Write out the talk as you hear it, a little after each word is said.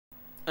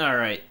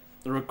Alright,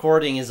 the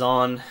recording is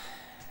on.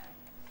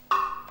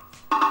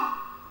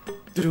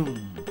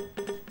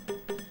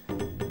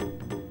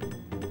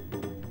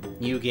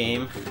 New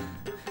game.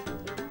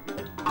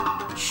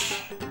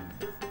 Shh.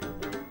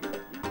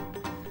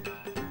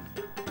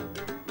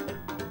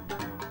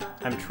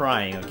 I'm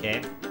trying,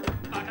 okay?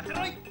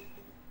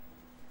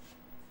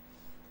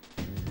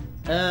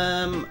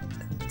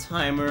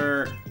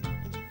 Timer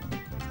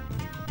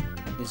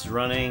is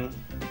running.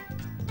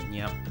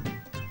 Yep.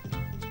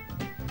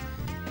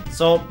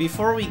 So,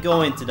 before we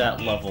go into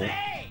that level,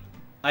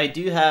 I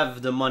do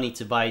have the money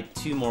to buy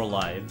 2 more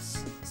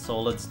lives,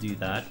 so let's do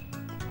that.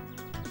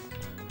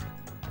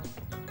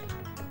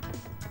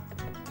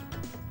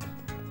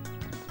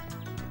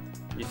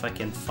 If I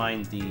can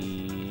find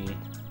the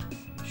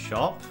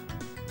shop.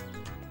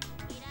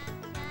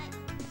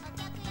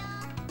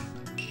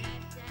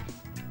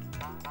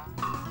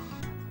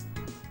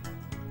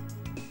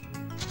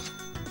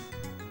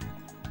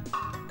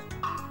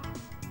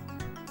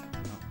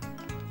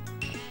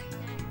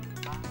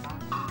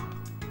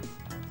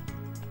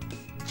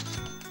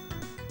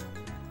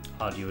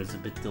 Audio is a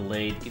bit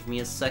delayed. Give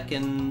me a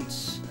second.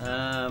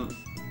 That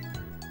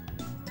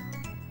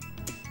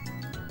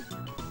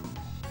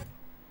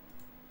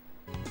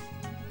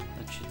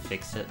should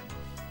fix it.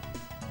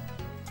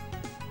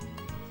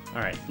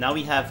 Alright, now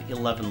we have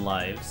 11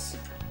 lives.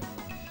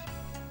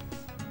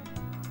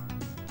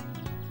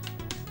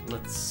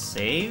 Let's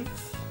save.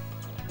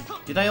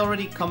 Did I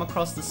already come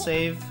across the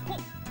save?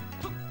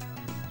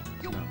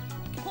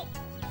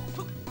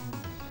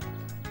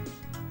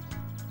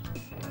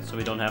 So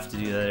we don't have to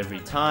do that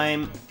every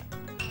time.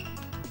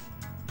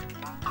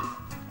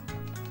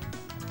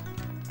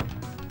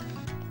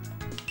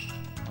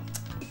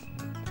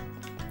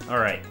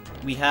 Alright,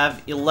 we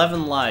have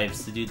 11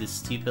 lives to do this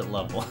stupid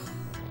level.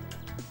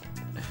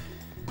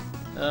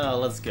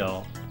 Let's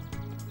go.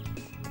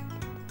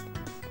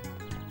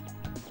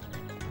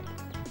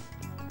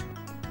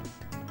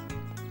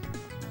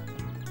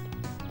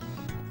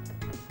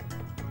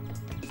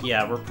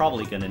 Yeah, we're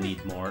probably gonna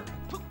need more.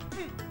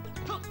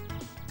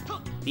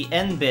 The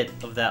end bit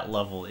of that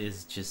level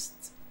is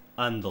just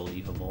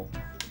unbelievable.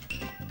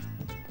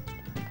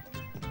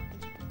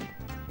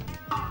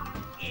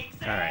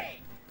 Alright.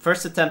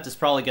 First attempt is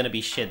probably gonna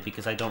be shit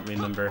because I don't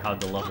remember how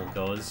the level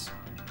goes.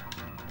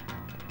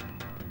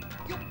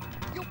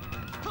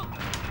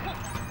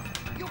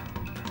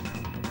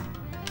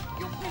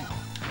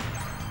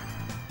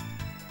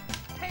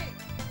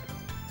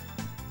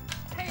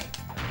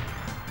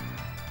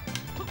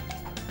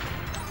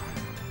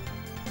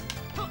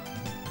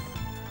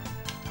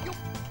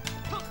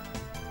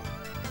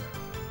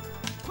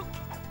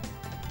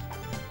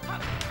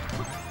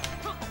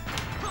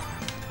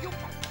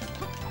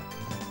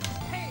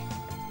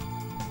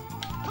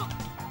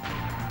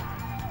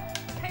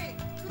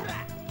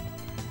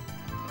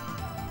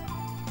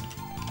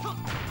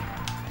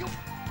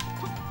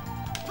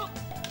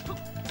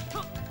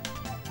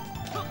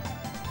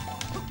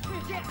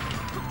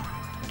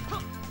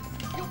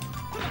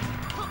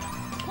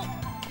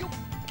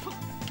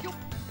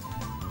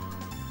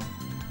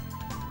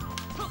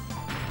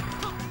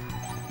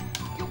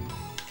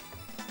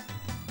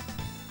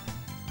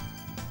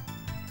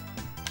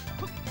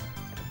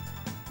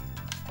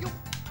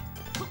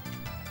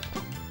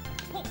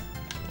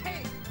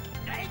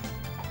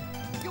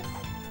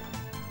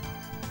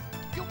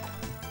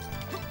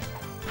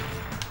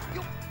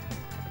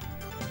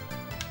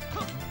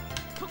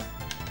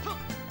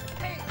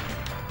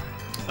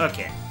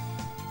 Okay.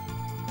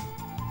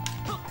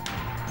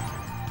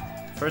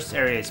 First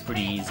area is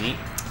pretty easy.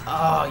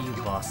 Oh,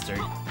 you bastard.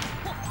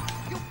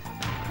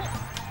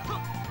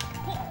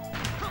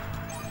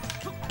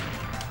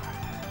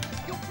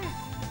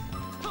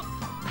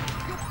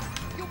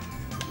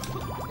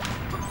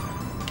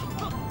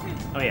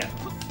 Oh yeah,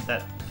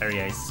 that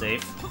area is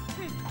safe.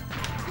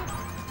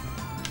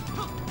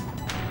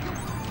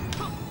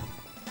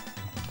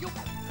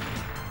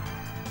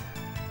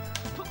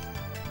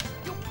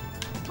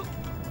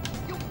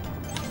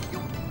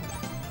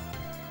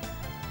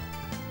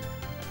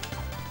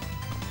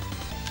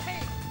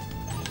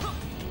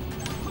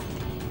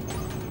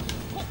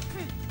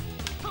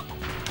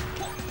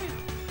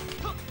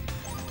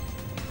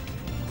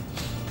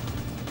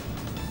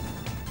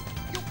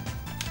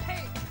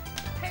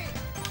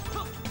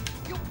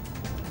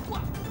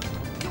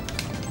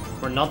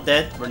 We're not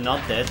dead, we're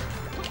not dead.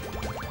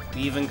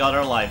 We even got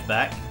our life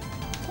back.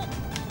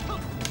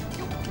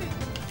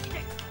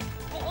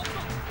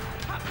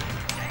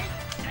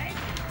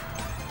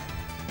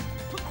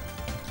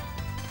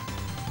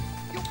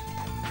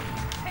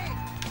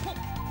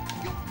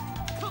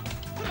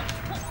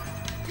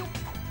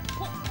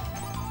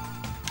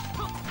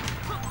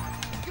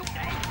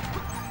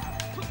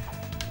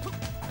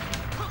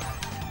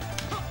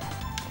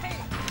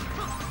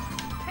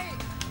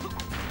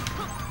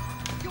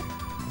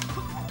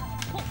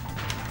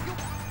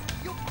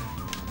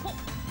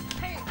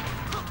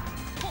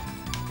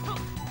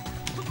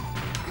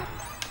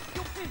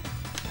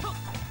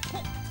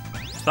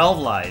 Twelve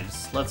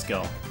lives. Let's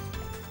go.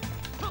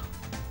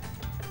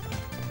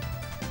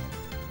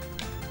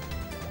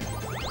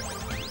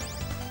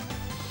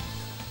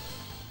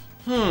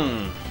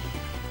 Hmm.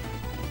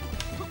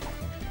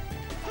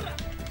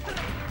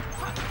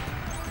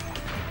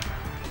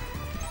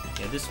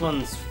 Yeah, this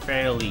one's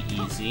fairly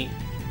easy.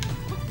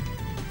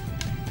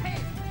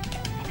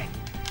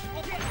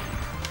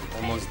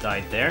 Almost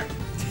died there.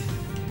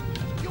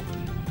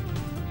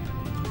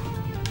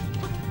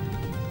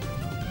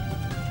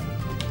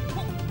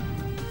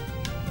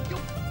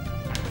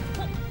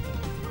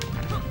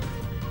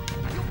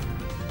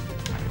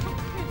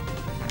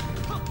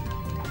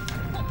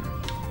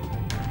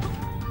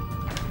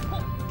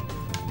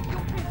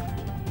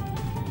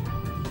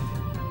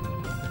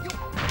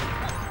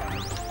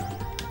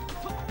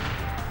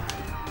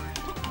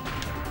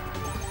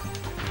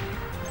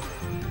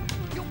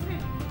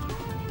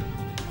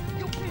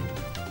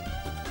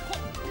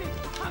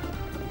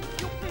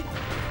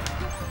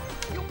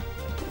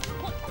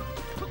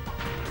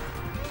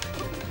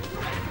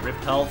 Rip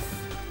health.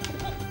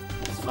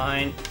 It's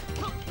fine.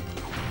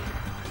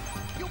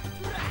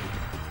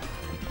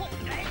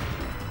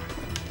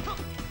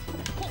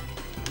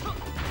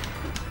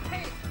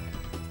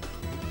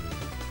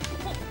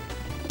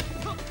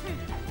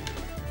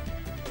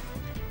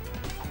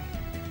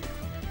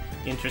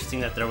 Interesting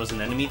that there was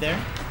an enemy there.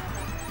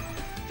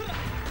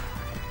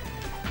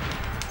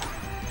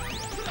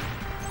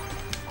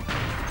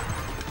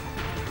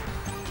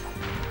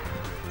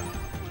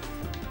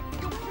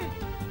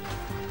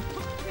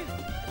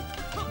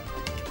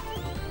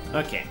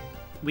 Okay,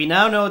 we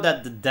now know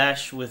that the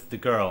dash with the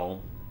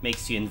girl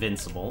makes you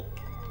invincible.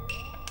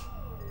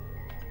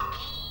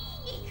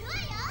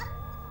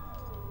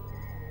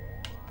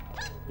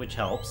 Which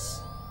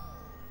helps.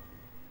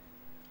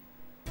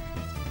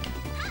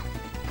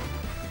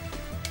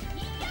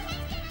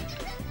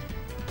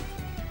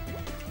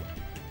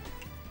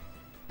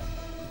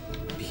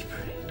 Be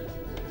brave.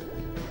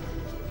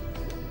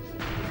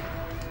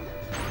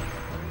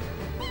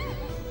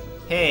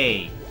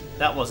 Hey,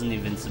 that wasn't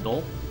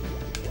invincible.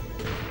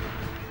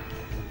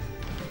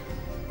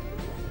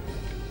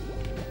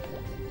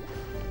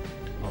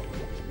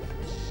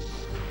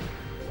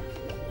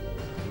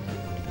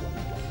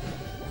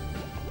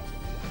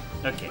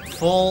 Okay,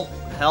 full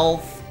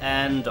health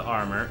and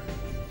armor.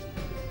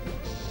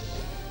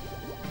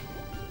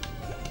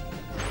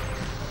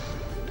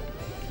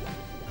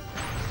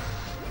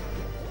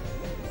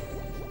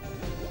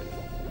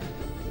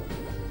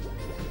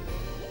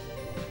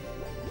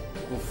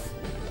 Oof.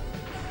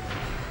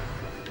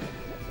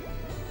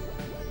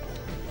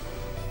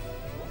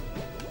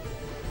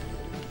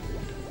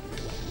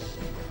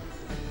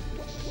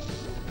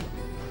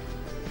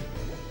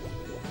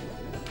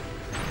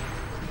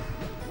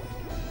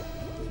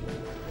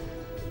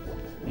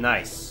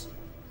 Nice.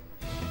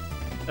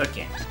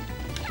 Okay.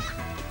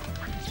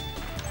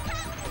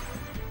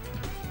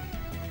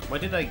 Why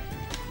did I...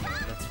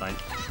 That's fine.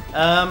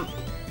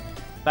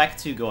 Back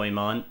to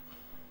Goemon.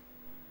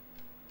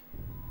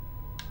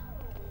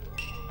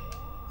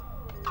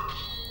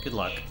 Good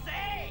luck.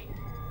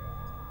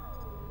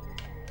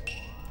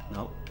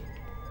 Nope.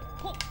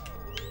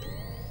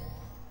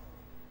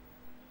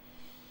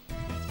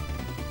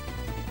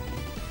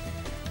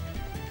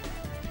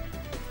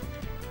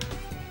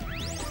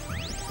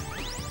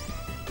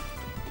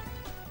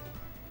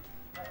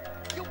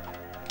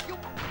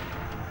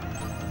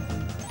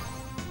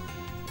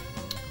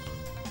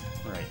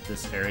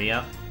 This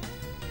area.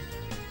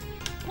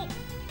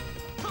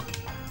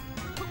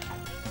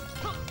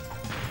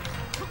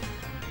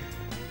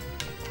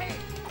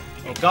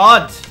 Oh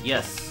god!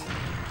 Yes!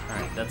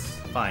 Alright, that's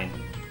fine.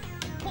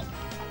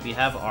 We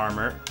have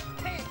armor.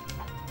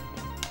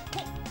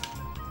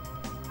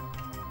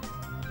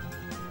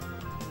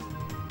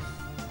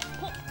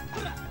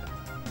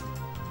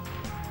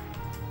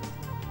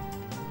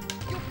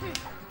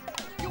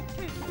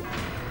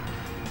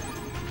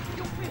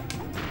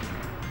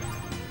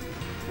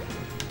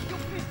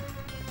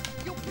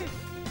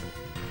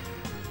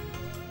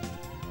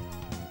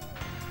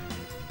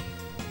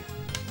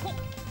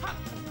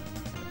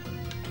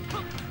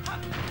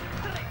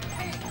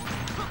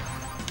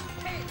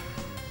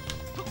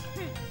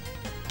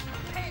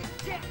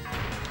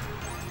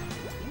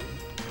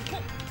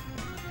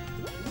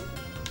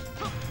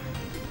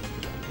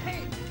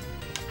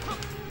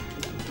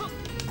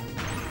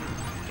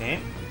 Okay.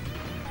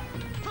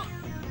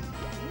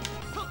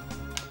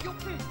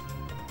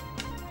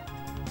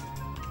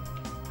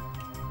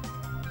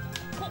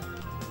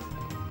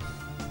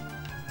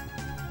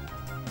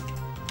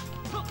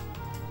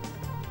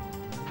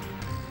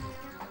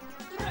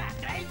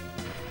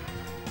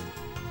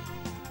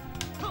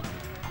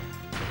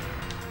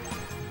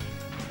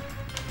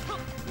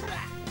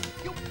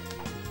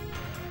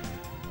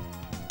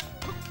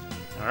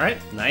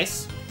 Alright,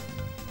 nice.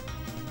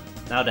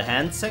 Now the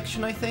hand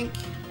section, I think?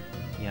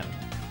 Yeah.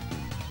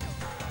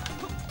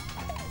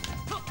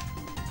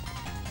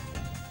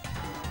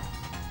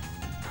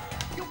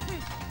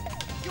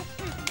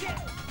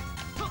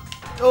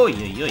 Oy,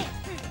 oy, oy.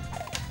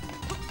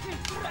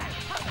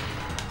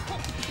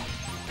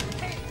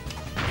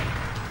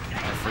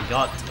 I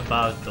forgot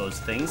about those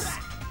things.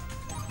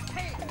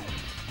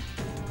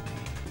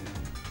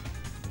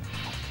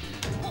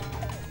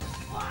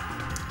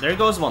 there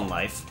goes one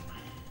life.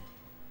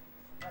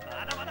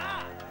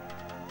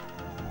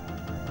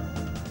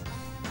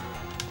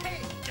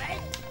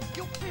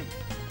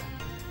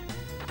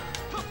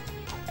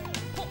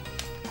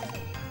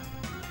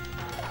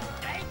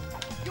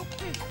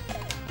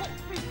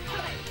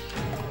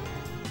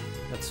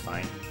 That's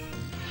fine.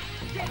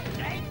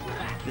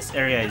 This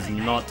area is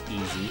not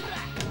easy.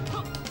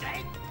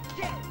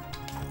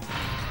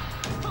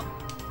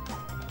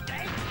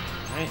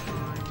 Right.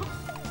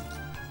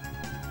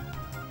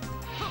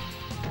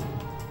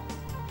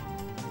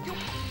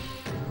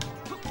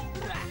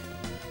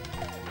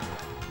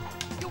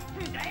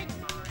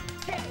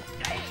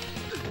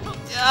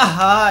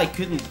 Aha! I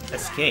couldn't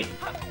escape.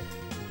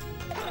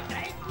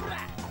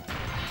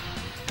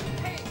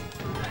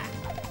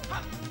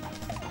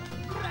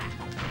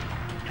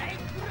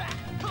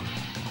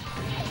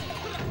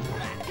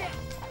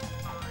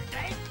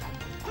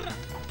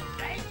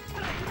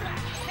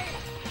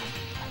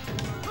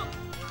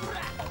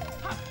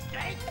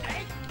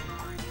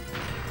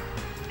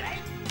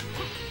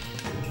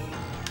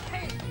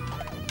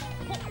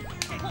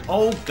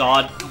 Oh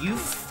god, you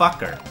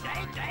fucker.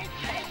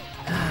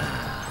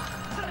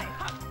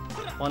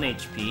 1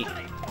 HP.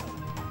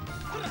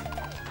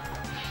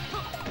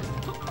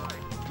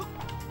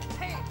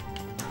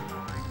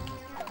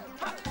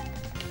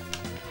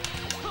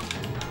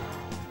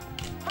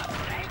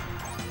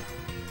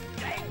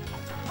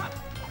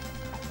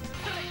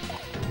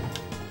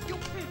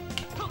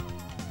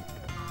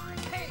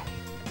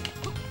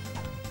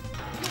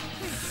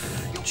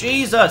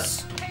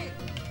 Jesus!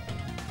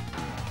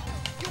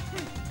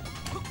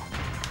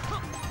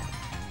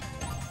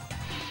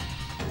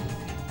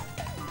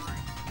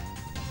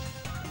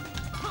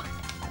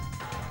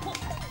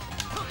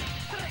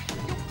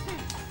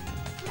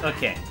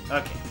 Okay,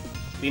 okay.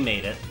 We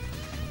made it.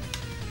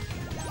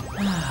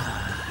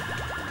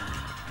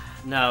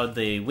 Now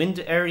the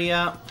wind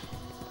area.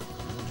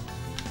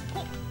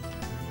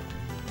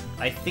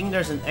 I think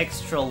there's an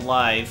extra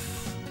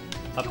life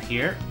up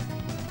here.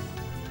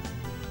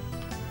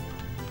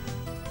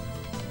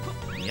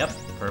 Yep,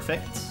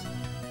 perfect.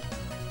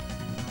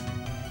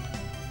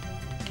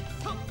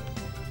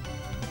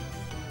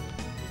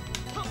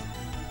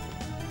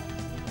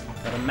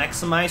 Gotta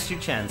maximize your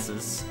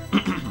chances.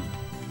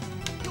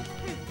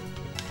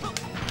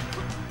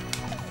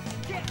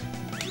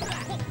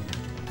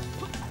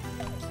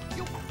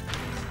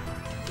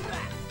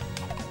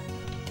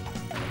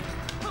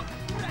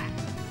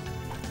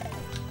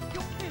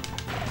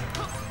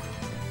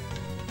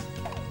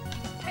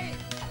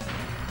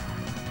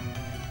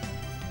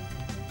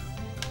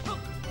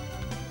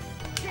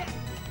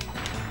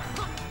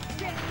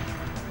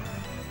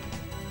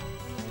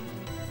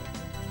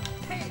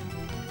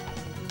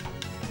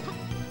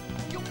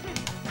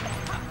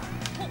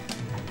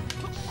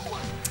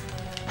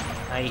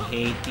 I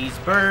hate these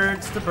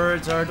birds. The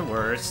birds are the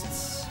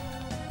worst.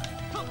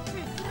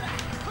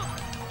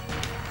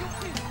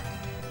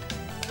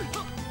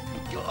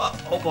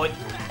 Oh boy.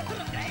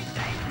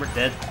 We're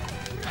dead.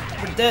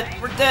 We're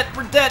dead. We're dead.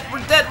 We're dead.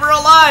 We're dead. We're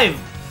alive!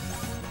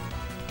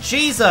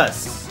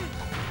 Jesus!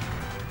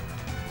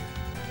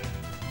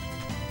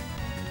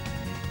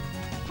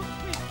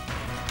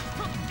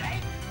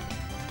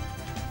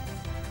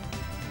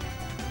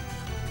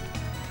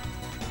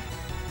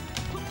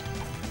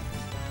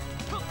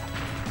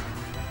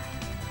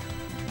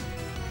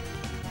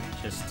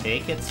 Just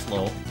take it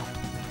slow.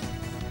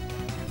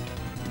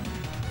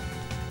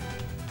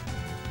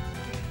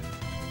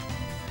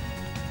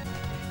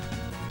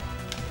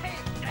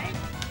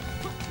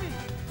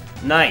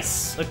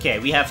 Nice! Okay,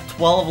 we have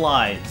 12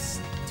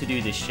 lives to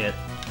do this shit.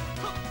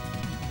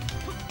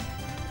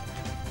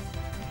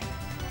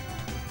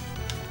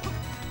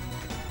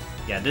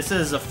 Yeah, this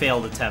is a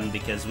failed attempt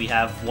because we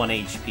have 1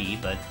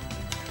 HP, but...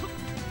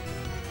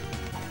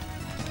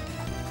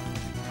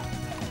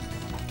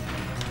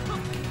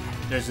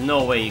 there's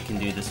no way you can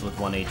do this with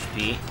 1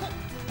 HP.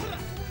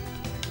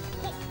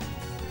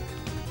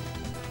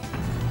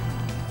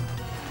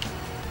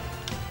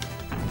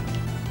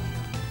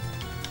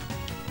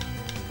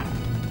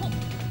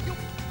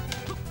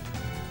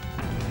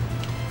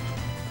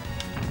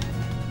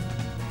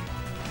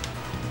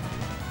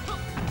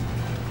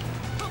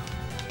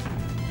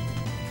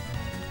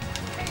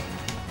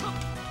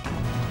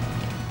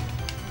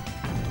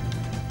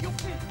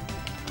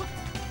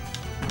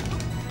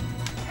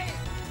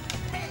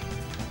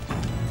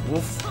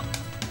 Oof.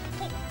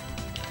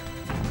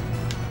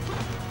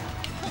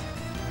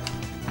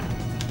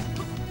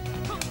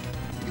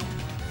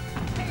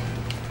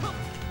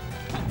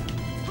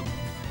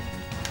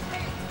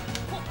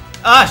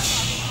 Ah,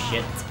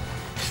 shit.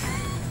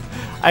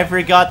 I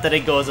forgot that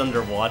it goes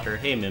underwater.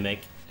 Hey, Mimic.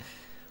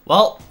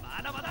 Well,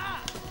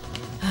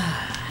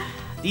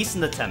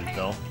 decent attempt,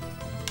 though.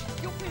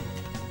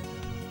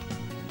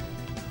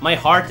 My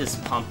heart is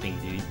pumping,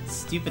 dude.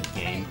 Stupid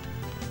game.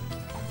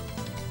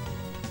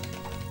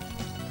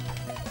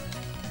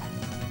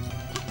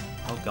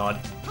 Oh god.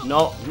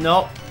 No,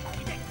 no.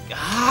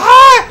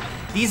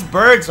 Ah! These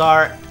birds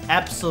are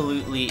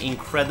absolutely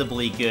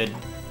incredibly good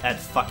at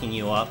fucking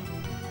you up.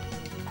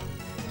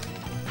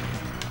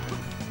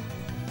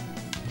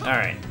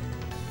 Alright.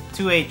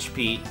 2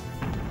 HP.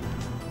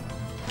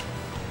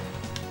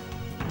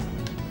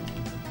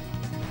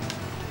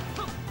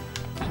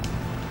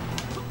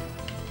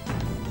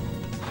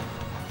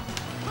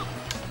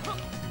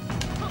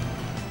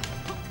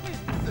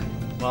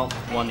 Well,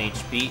 1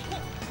 HP.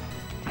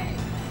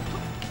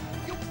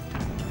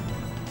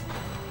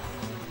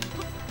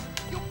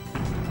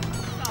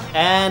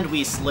 And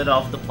we slid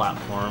off the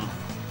platform.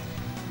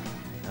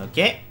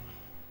 Okay.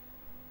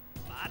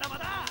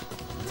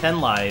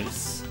 10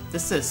 lives.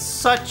 This is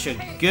such a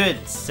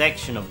good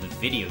section of the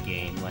video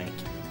game, like,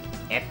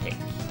 epic.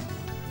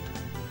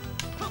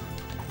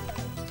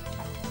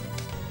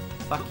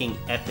 Fucking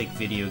epic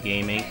video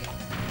gaming.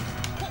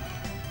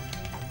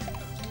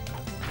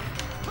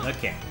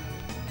 Okay.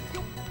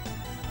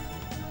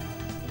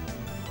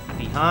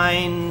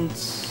 Behind,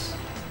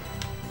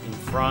 in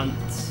front.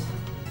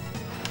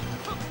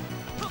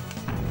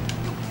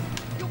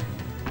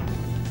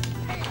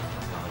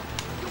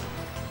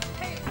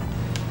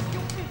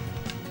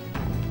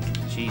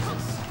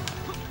 Jesus.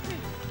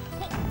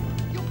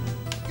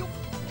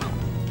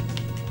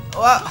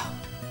 Oh,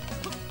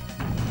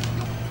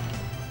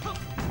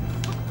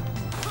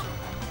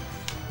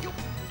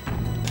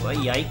 well,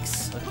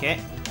 yikes. Okay.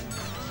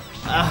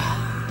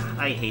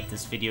 I hate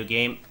this video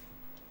game.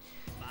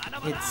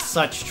 It's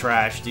such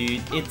trash,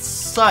 dude. It's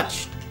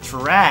such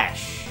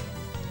trash.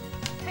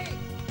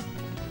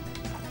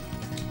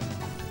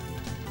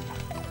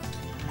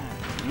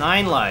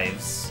 Nine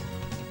lives.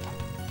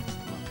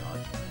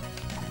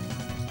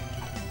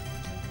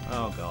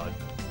 Oh god.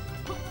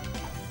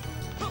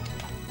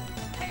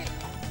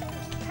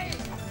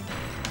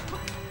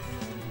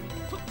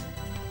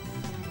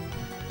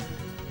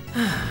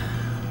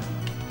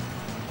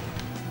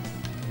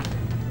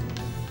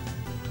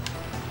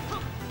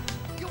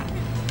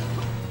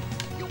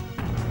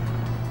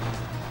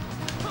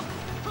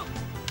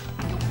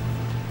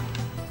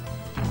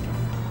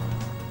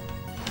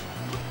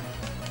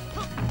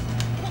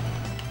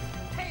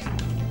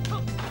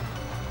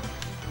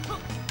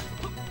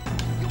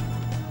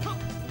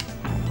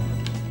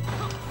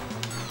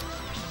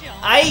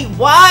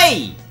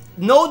 Why?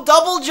 No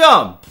double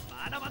jump!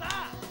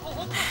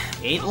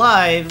 8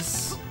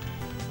 lives.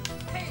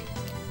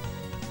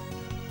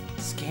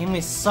 This game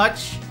is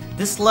such...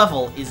 This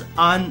level is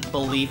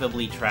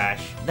unbelievably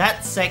trash.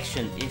 That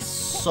section is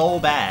so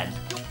bad.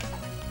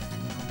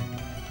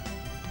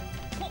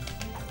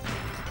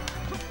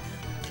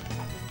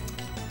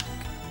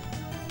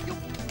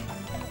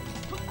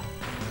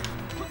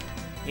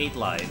 Eight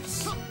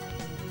lives.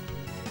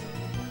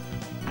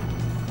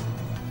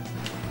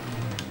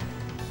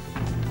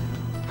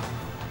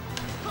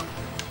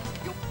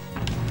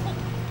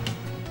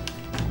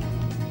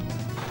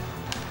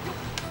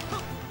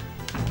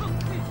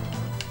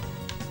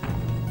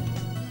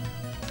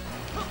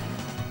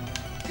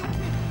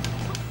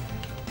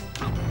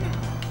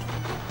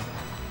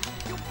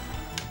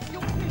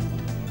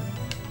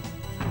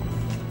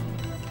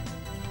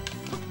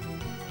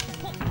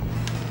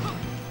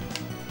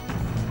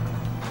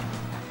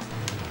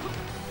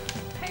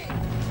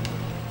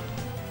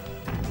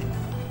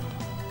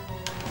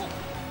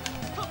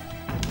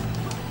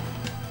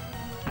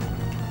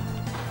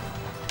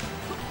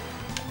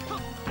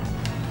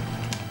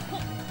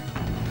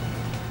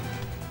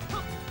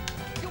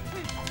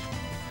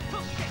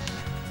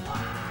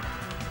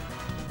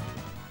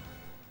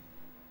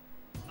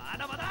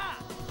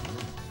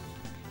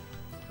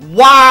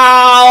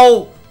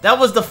 Wow! That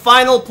was the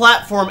final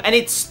platform, and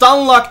it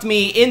stun-locked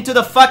me into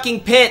the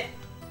fucking pit!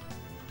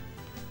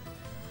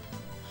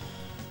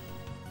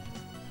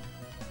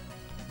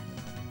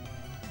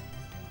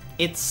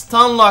 It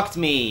stun-locked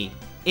me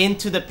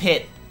into the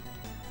pit.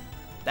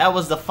 That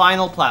was the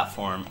final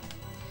platform.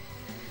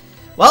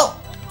 Well,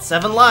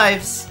 7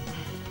 lives.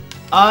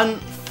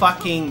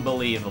 Unfucking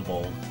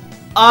believable.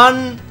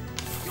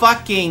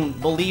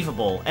 Unfucking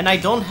believable. And I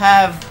don't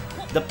have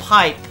the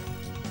pipe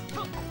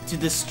to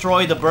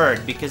destroy the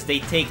bird because they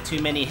take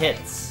too many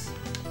hits.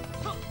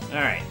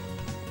 Alright.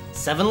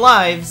 7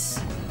 lives.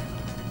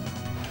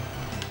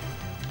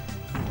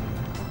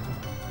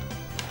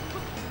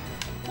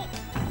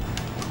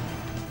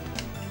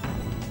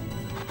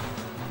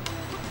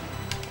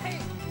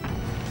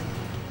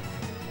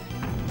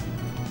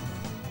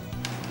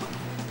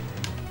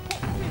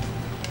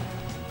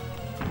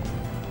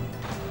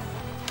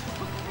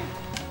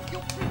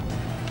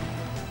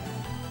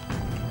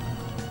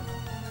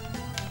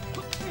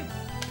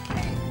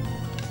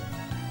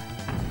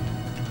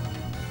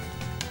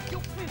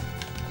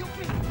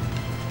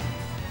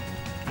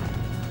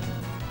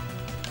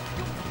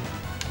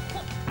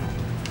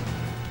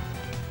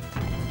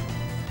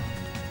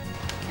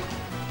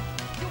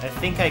 I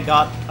think I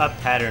got a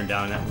pattern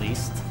down at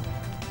least.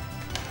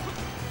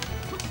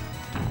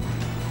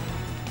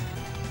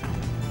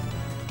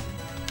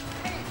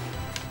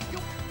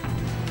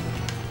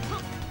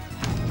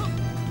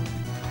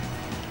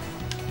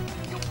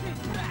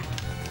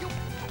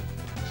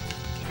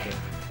 Okay,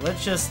 let's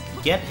let's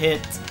just get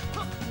hit.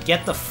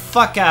 Get the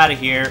fuck out of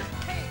here.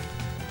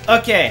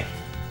 Okay.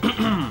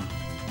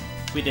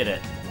 We did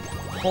it.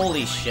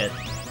 Holy shit.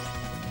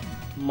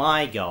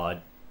 My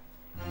god.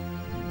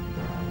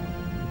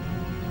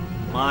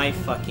 My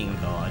fucking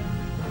god.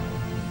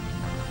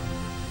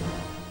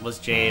 Was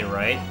Jay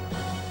right?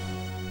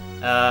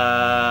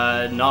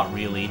 Not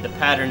really. The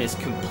pattern is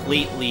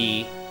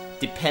completely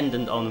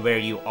dependent on where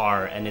you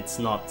are, and it's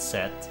not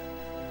set.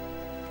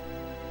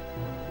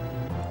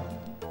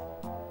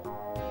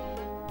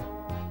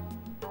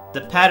 The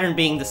pattern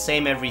being the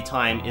same every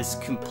time is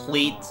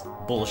complete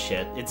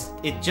bullshit.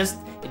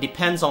 It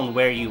depends on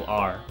where you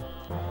are.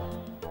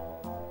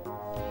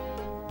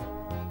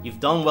 You've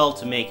done well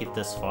to make it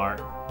this far.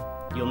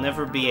 You'll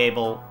never be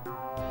able...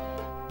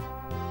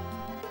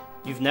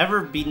 You've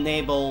never been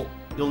able...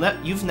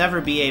 You've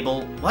never be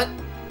able... What?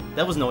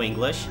 That was no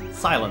English.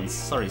 Silence.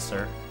 Sorry,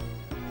 sir.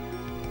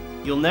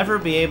 You'll never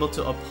be able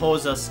to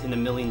oppose us in a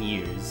million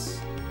years.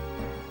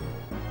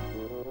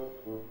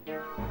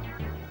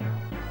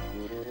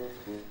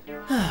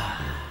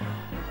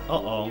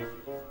 Uh-oh.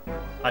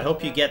 I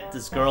hope you get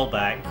this girl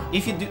back.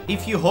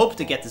 If you hope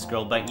to get this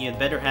girl back, you'd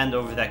better hand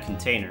over that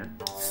container.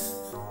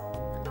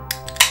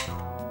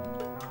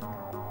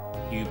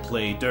 You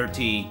play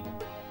dirty.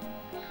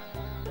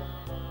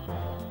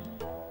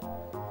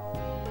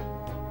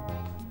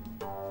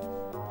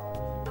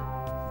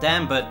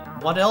 Damn, but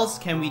what else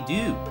can we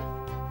do?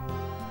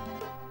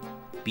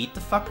 Beat the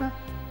fucker?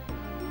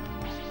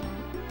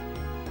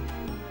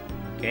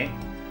 Okay.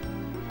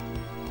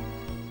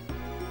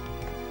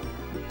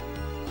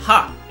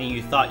 Ha! And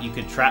you thought you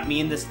could trap me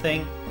in this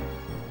thing?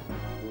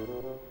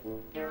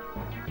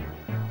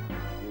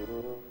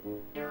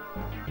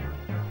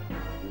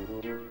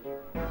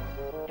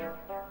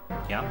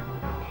 Yeah.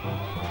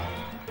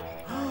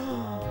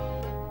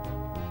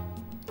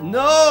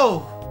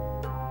 No!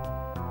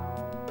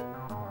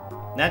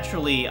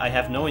 Naturally, I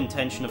have no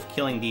intention of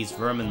killing these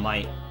vermin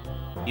my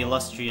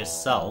illustrious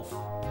self.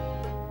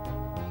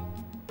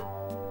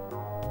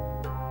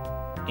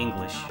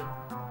 English.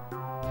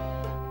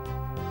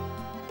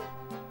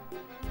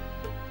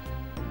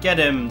 Get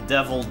him,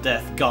 devil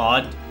death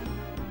god.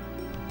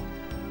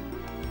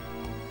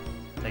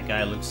 That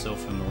guy looks so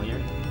familiar.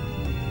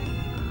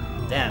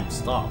 Damn,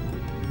 stop.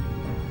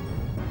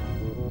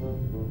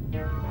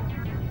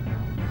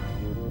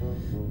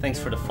 Thanks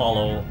for the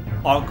follow,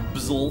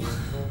 Ogbzl.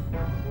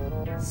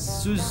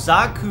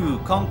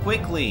 Suzaku, come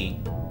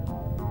quickly.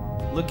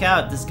 Look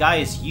out, this guy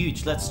is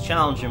huge. Let's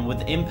challenge him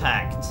with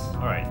impact.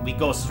 Alright, we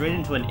go straight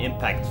into an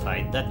impact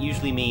fight. That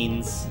usually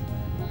means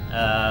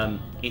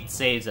it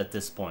saves at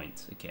this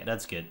point. Okay,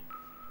 that's good.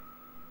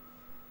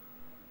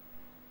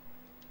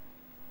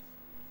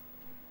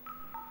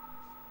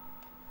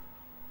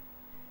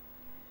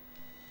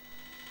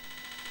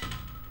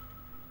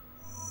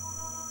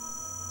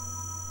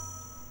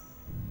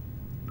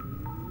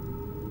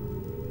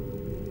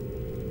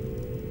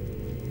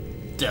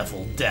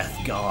 Devil Death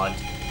God.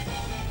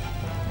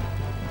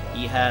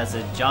 He has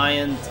a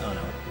giant... oh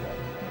no.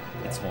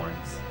 It's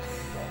horns.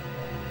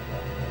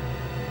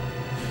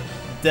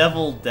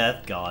 Devil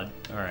Death God.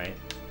 Alright.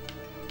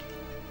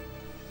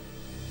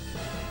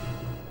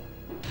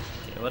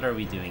 Okay, what are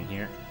we doing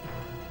here?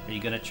 Are you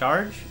gonna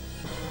charge?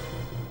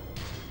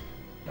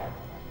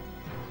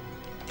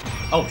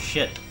 Oh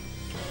shit.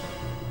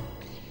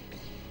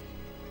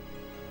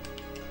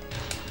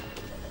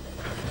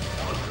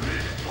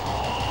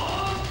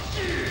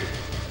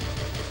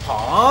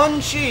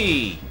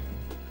 Punchy!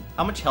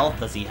 How much health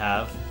does he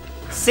have?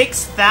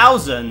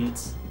 6,000!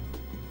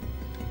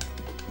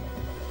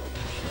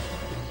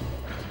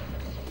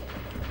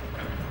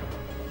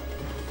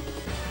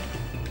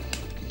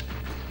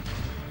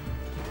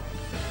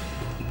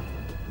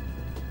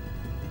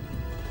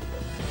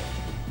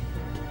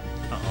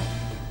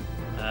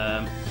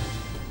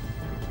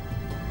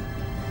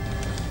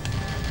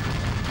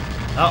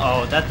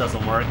 Uh-oh, that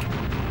doesn't work.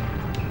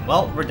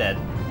 Well, we're dead.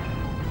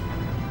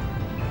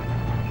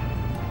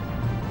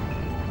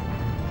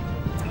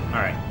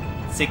 Alright.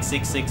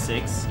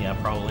 6666. Yeah,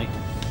 probably.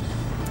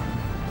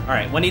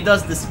 Alright, when he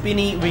does the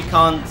spinny, we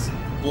can't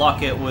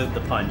block it with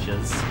the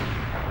punches.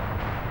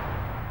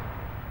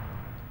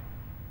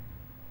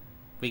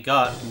 We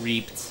got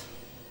reaped.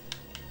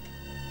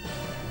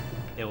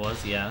 It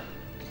was, yeah.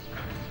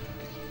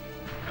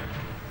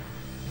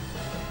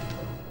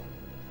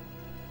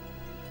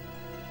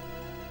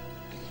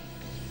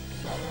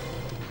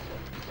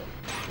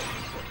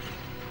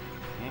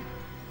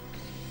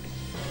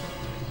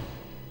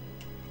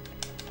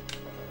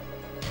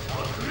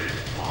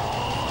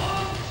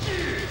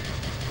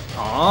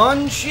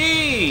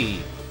 Punchy!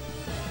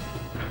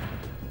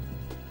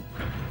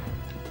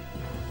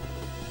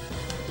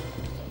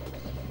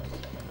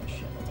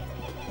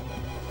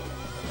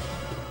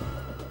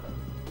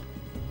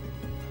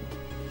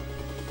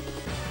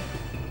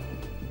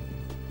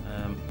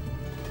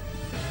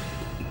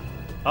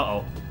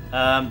 Uh-oh.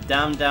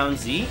 Down, down,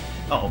 Z?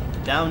 Uh-oh.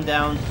 Down,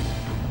 down.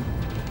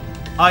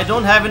 I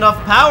don't have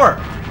enough power!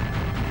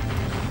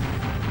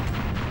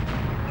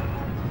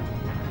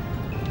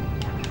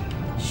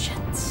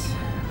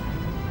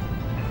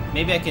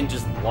 Maybe I can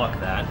just block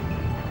that.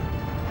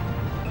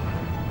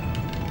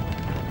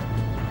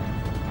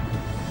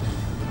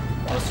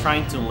 I was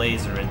trying to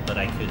laser it, but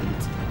I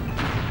couldn't.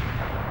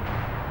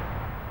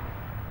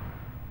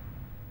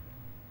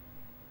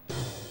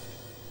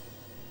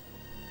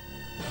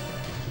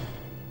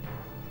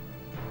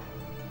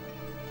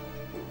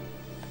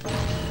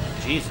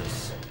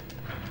 Jesus.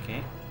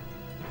 Okay.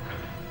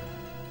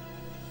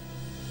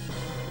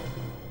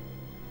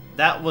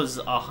 That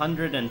was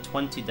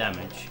 120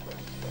 damage.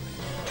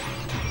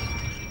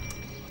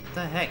 What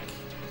the heck?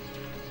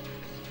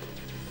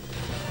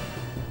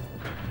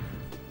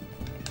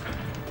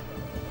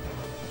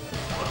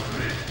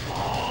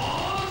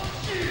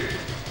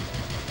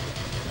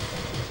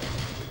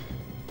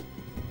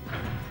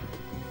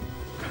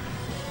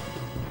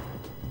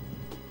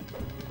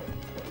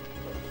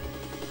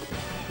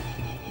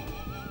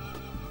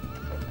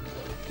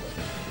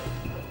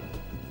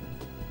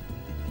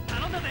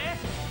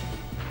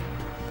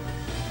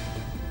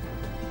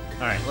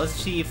 Alright, let's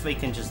see if we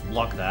can just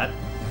block that.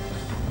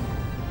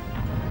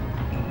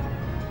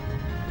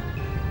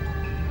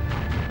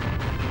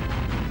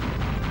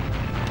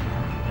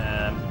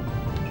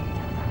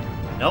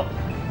 Nope.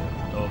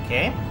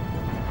 Okay.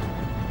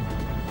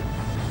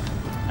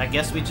 I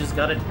guess we just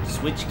gotta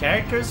switch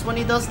characters when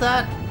he does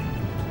that?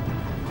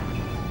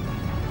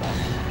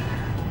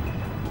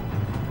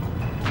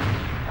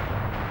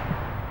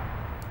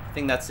 I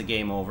think that's the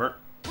game over.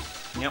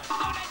 Yep.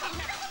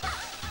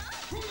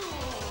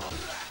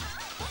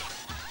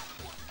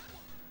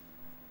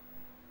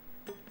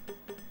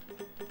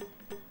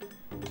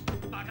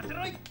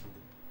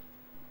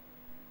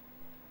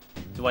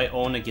 Do I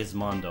own a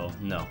Gizmondo?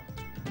 No.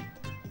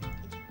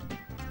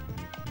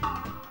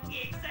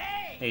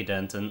 Hey,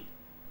 Denton.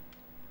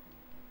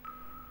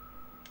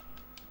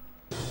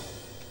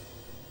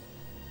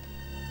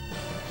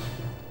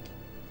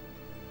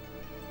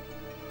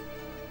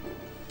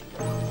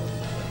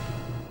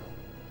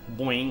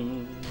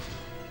 Boing.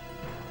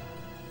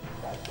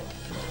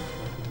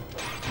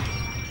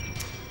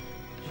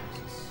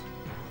 Jesus.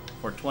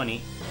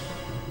 420.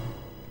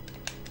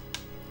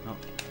 Oh.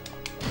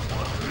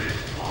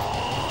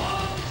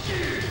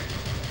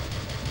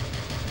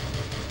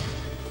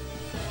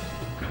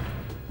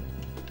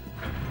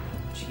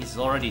 He's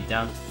already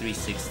down to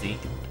 360.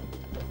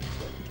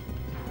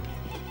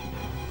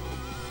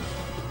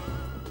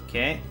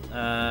 Okay,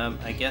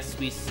 I guess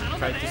we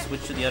tried to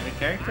switch to the other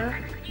character.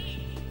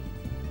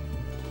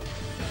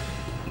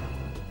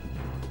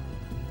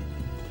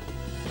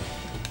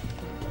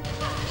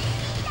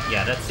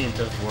 Yeah, that seemed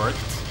to have worked.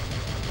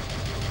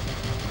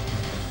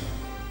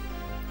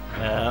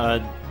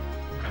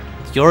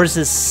 Yours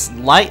is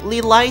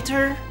slightly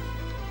lighter?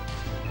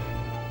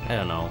 I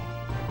don't know.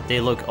 They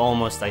look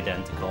almost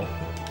identical.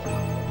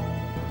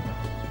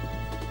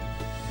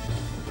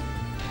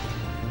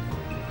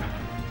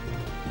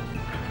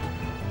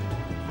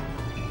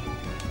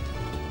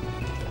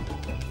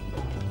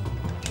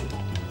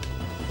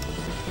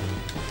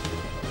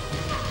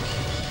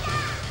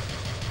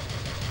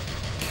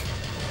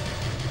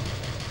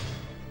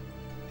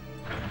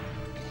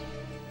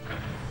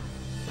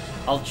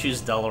 I'll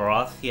choose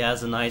Delaroth. He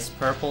has a nice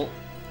purple.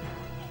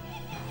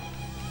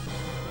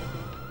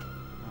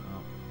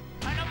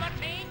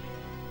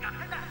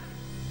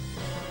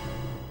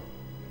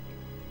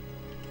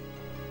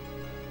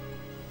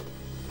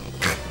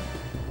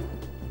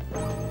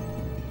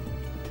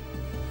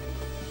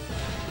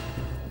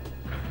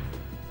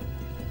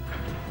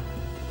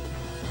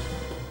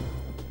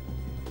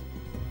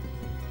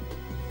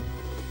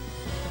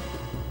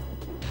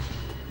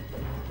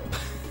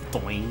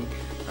 Doing.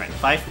 Alright,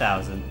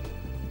 5,000.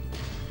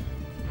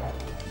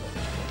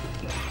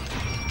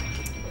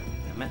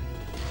 Damn it.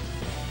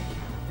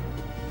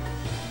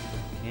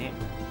 Okay.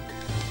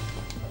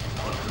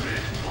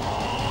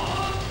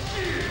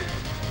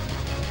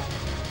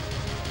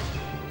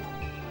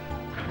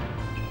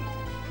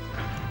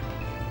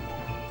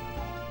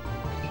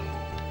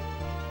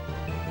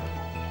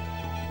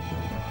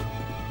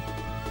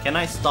 Can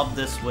I stop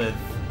this with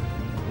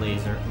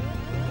laser?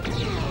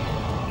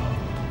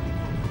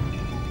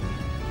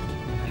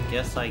 I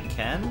guess I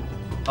can?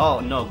 Oh,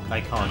 no, I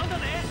can't.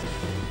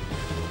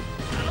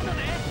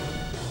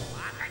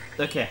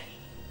 Okay,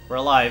 we're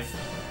alive.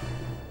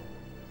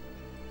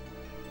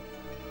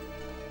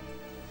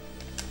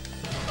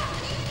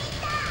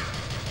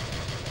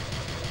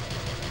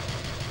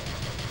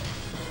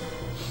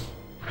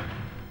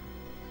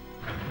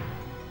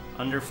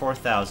 Under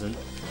 4,000.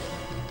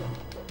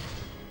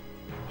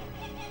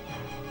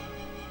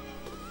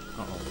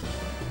 Uh-oh.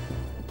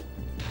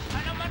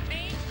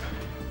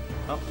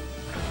 Oh.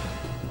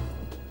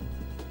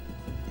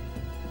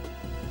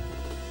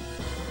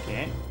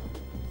 Okay.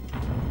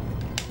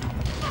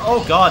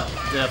 Oh god,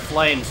 the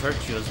flames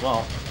hurt you as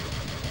well.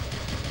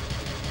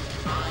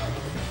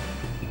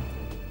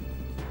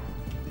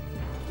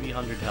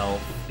 $300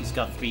 health. He's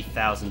got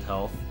 3,000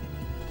 health.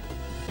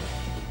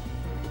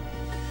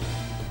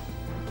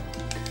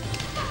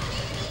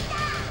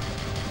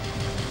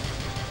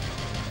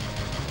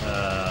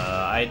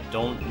 I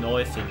don't know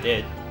if it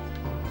did.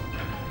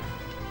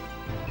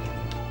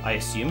 I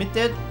assume it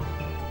did.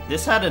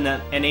 This had an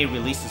NA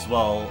release as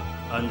well,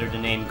 under the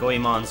name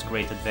Goemon's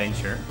Great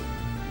Adventure.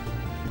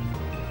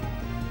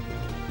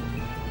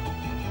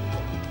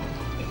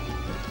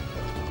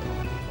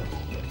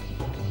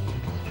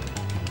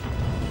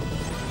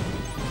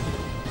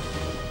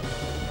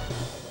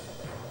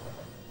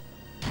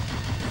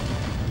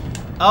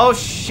 Oh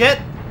shit!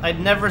 I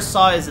never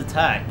saw his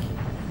attack.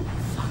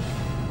 Fuck.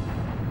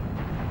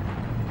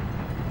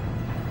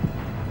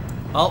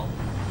 Well,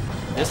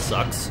 this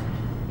sucks.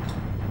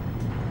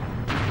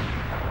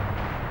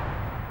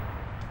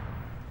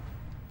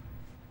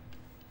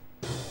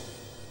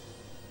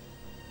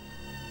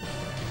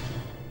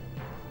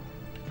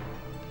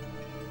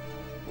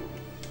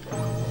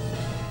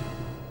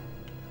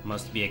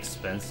 Must be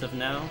expensive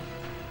now?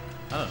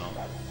 I don't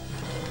know.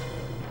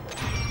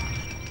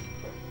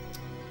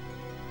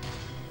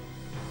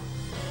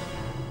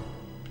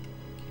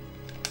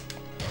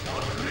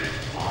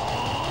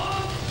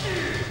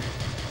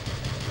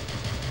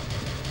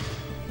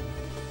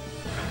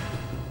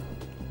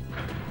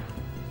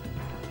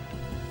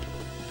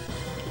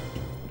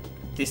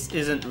 This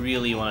isn't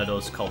really one of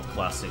those cult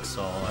classics,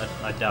 so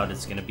I doubt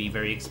it's gonna be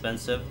very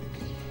expensive.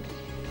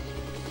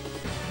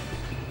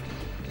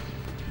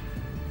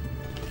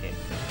 Okay,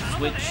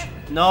 switch.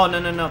 No, no,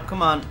 no, no,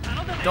 come on.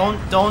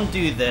 Don't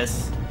do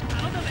this.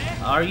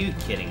 Are you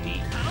kidding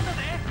me?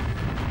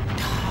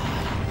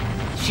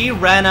 She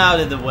ran out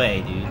of the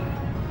way, dude.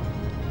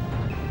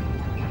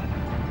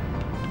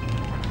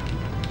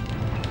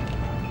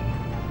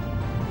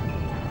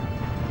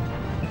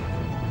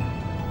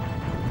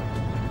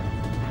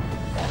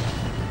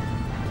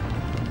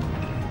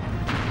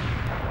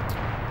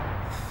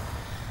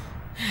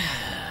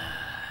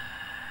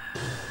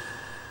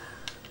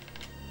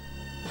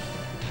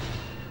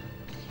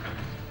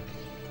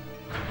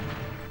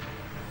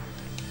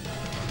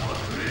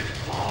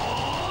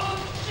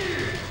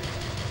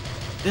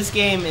 This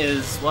game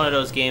is one of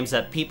those games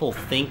that people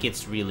think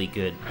it's really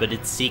good, but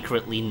it's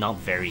secretly not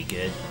very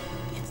good.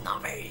 It's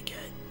not very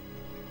good.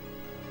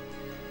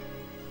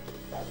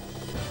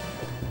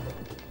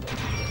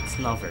 It's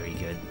not very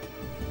good.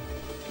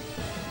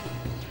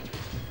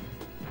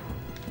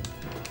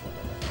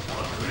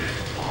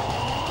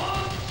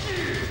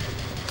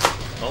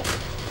 Oh.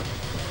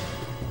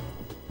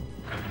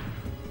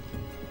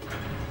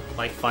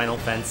 Like Final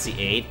Fantasy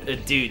VIII?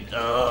 Dude,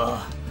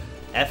 ugh.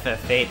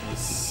 FF8 was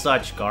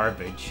such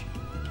garbage.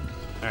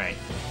 Alright.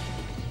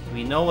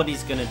 We know what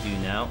he's gonna do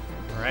now,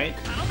 right?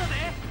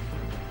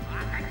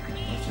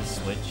 Let's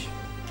just switch.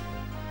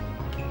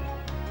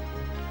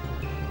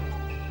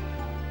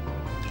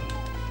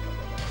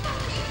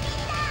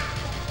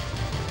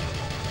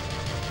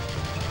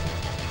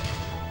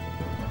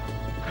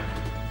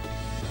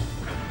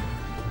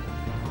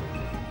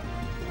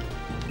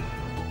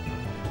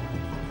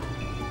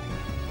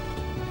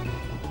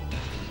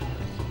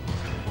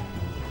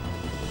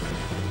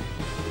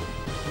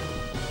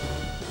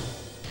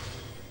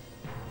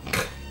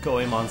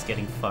 Goemon's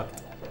getting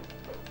fucked.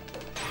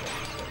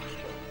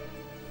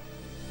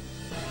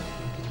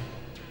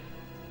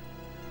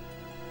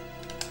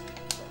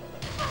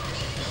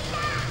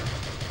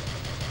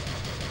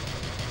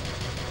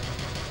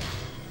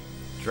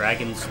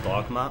 Dragon's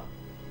Dogma.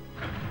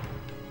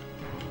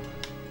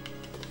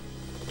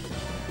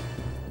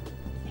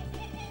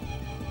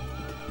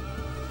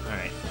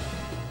 Alright.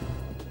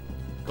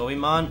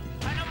 Goemon.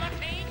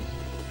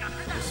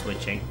 We're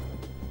switching.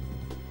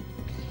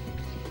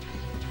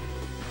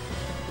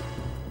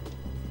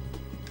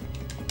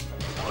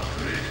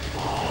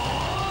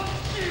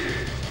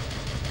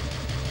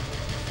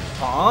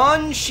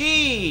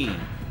 Punchy!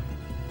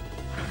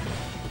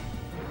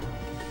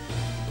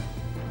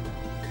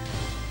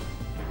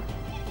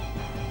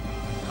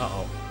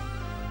 Uh-oh.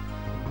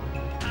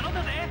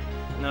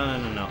 No, no,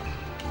 no, no.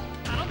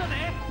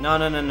 No,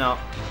 no, no, no.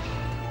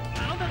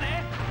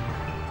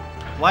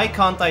 Why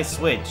can't I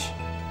switch?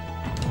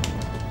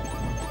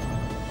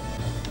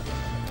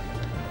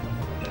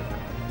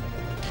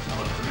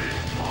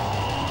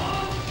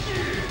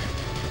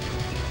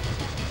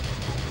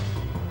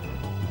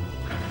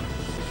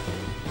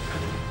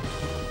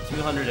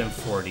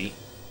 $240.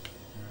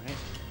 Alright.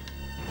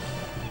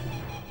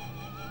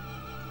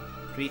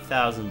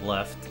 3,000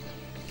 left.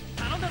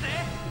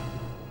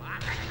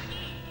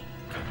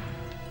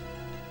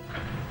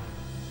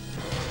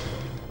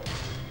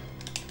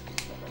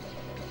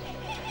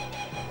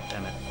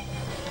 Damn it.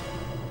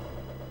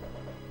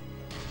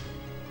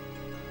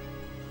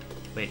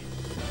 Wait.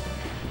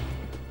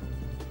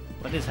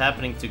 What is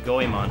happening to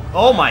Goemon?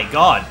 Oh my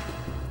god!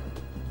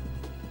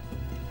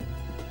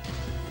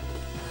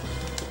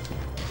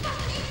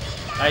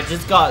 I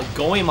just got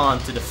Goemon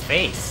to the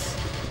face.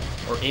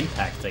 Or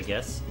impact, I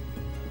guess.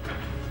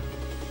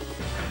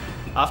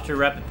 After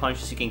rapid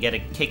punches, you can get a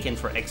kick in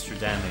for extra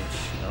damage.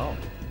 Oh.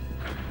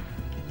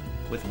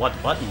 With what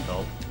button,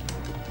 though?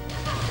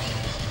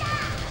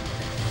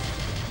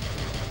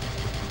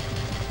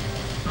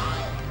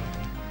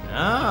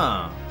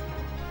 Ah.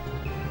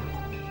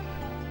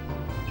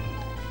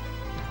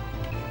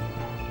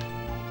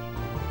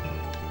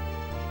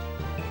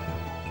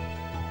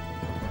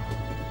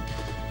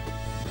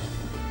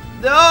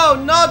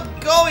 No,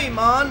 not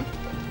Goemon!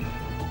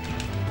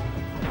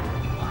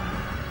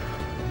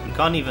 You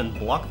can't even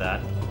block that.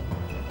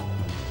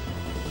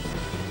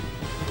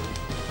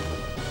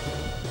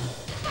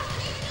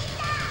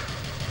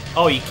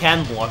 Oh, you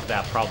can block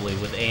that probably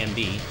with A and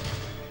B.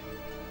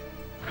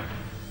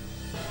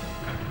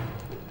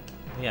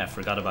 Yeah, I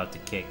forgot about the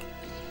kick.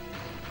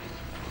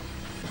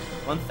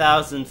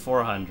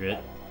 1,400.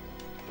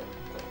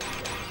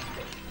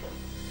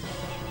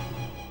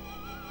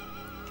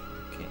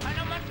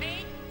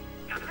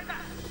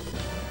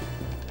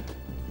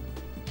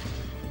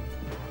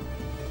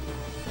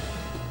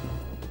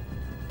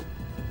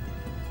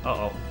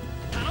 Uh-oh.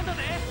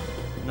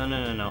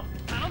 No.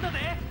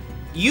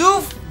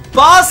 You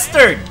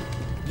bastard!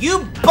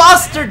 You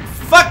bastard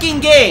fucking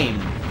game!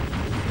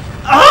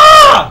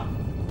 Ah!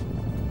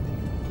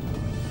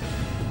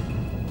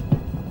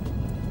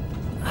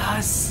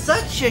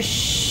 Such a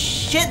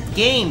shit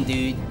game,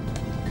 dude.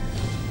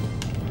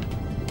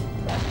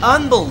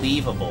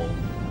 Unbelievable.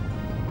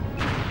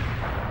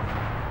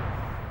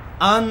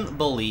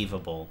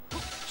 Unbelievable.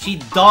 She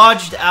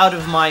dodged out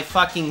of my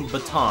fucking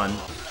baton.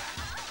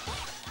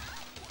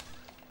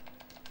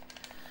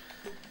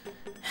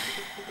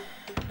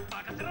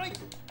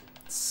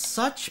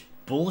 Such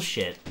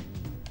bullshit.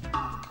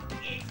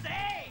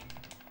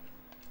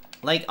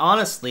 Like,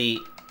 honestly,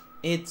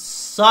 it's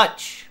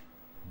such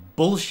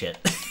bullshit.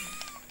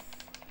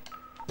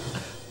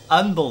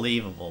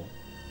 Unbelievable.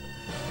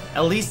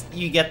 At least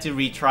you get to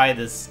retry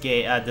this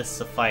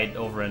this fight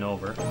over and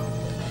over.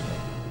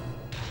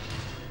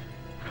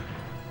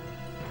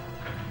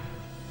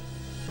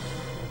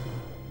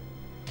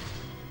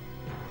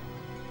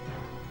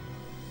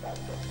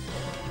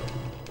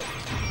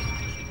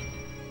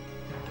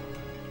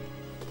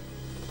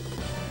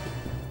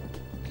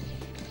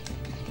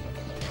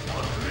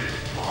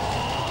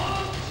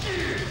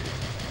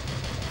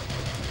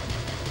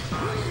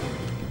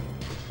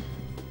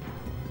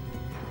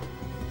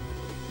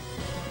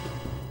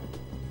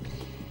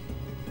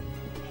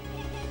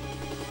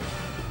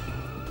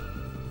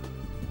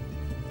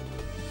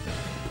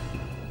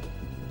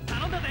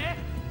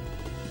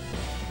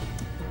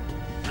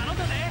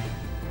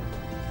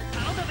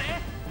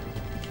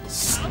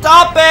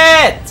 Stop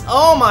it!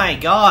 Oh my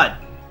god!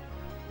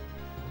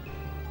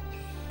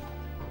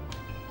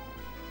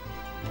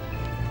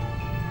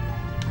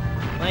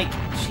 Like,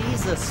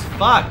 Jesus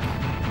fuck.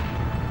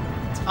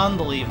 It's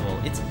unbelievable.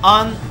 It's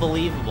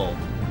unbelievable.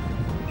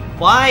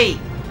 Why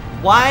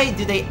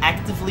do they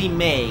actively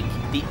make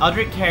the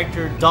other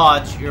character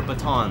dodge your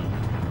baton?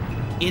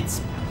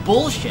 It's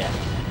bullshit.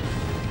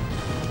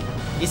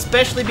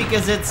 Especially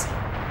because it's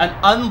an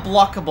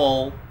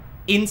unblockable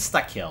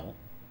insta-kill.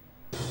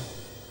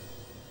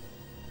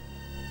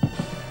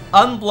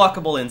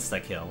 Unblockable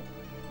insta-kill.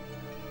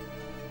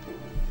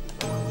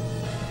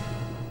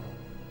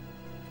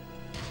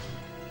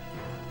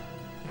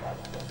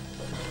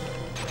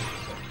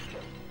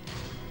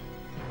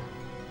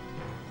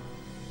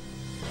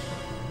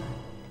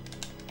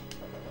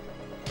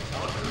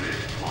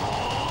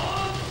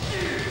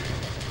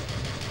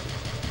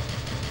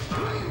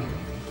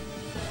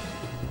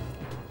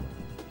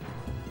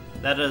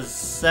 That is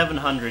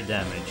 700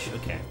 damage.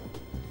 Okay.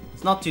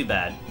 It's not too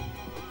bad.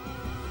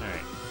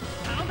 Alright.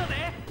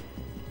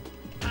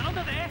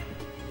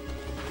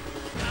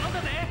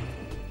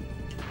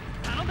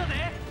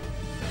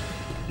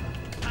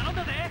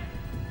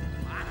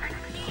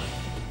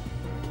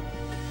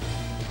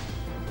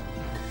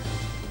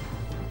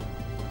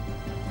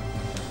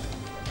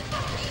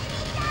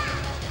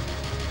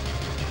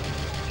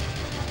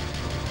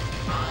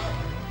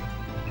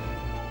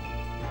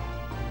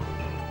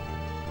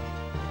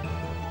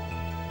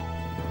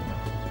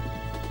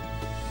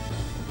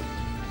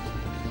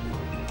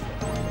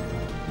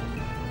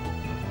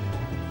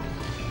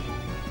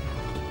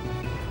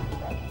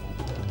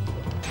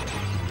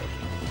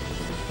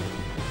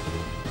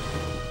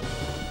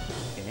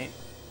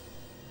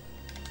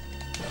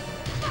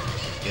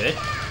 Good.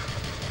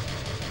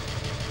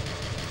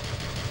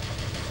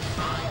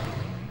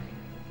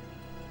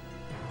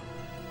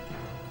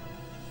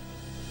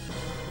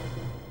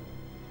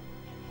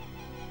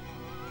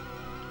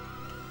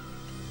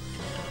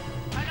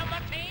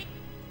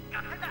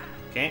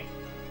 Okay.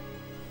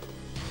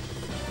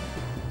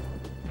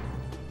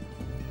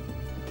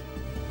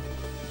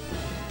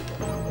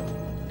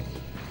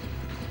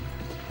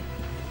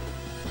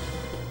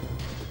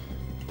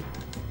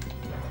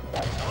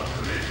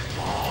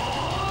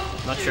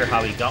 Not sure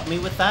how he got me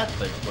with that,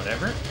 but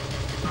whatever.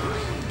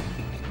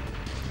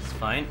 It's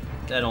fine.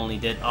 That only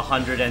did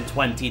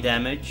 120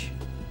 damage.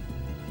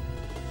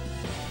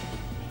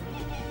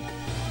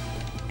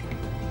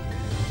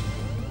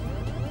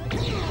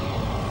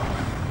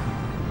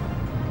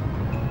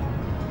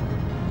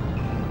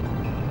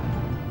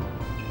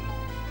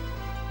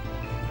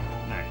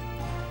 Alright.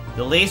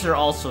 The laser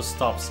also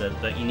stops it,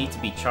 but you need to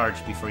be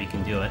charged before you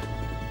can do it.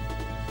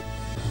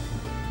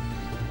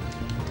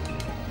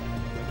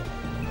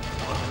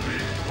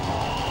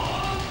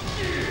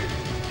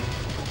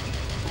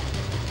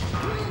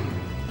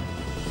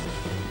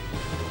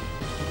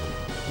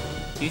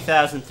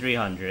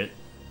 2,300.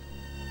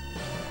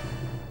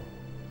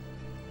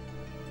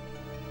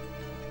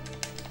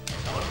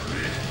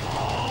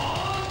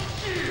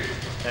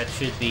 That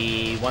should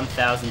be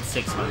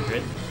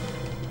 1,600.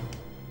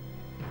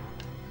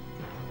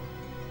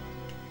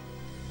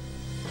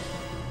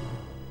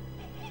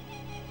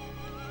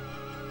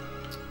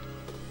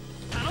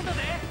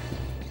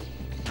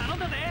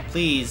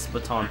 Please,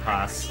 baton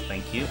pass.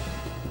 Thank you.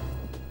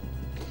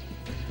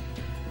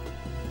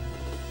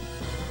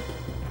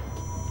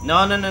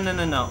 No, no, no, no,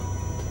 no, no.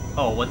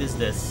 Oh, what is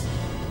this?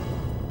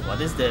 What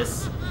is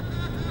this?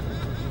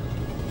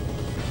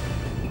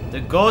 The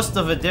ghost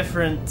of a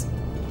different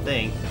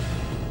thing.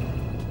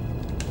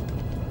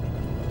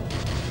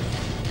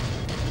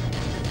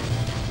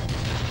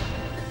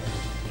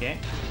 Okay.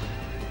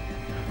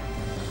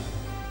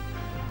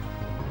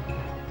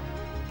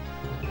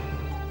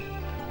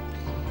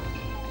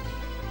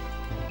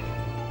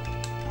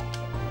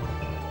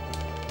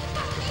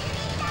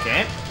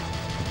 Okay.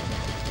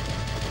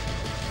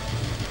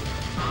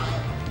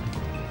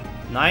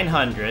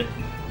 900.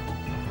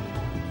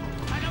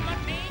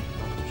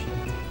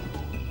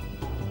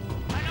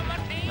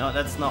 No,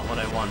 that's not what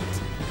I want.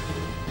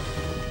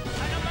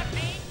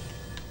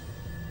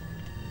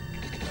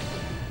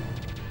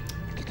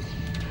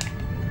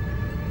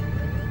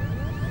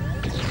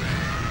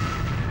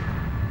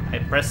 I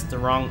pressed the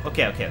wrong...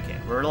 Okay, okay, okay.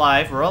 We're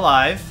alive, we're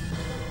alive.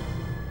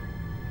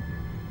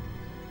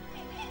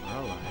 We're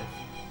alive.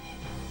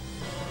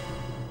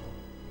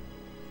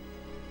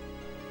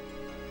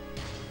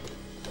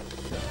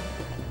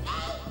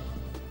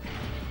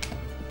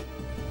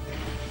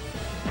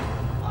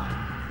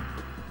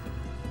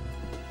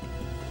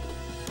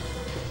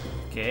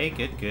 Okay,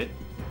 good, good.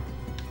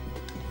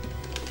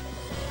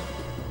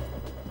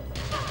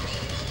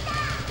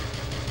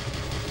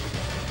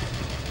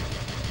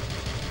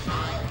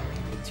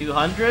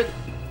 $200.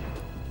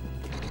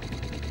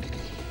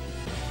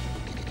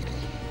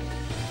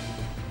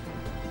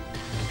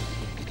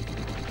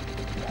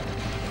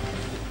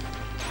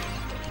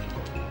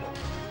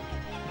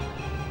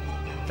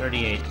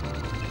 $38.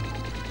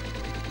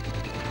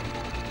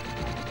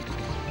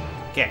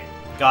 Okay,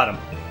 got him.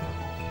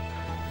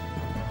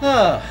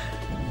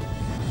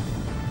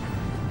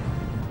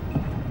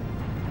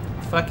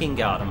 Fucking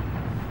got him.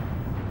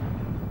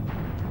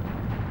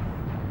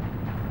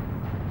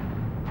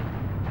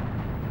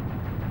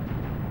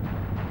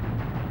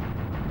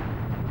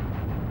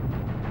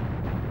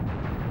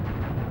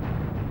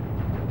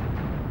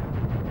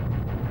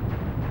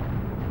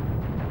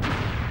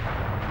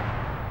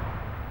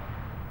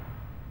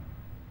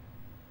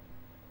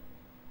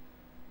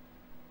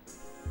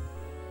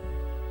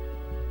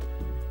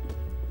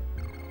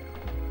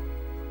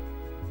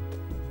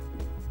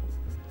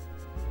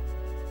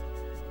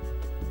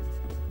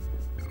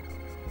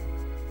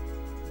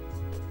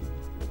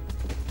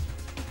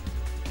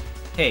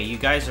 Hey, you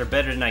guys are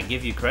better than I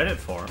give you credit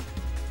for.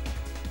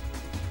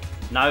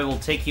 Now I will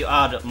take you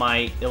out of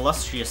my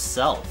illustrious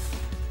self.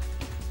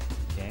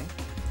 Okay.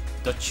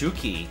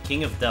 Dochuki,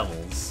 King of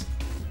Devils.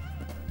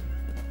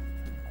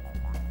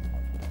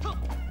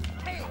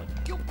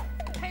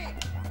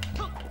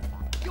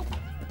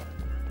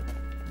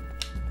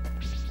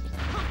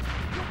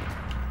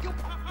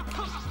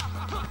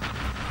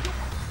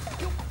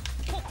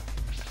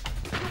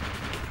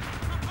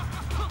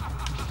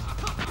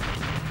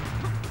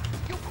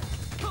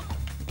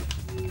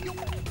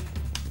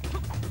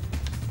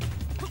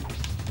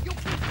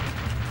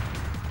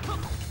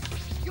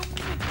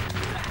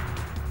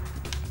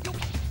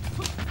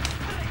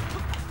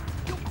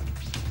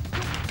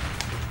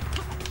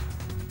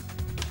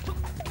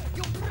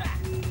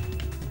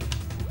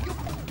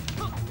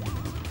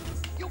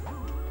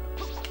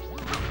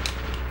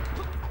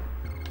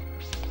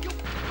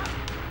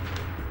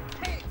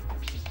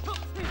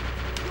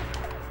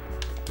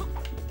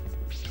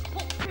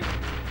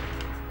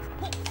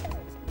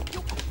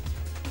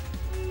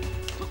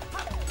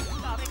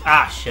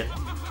 Ah, shit.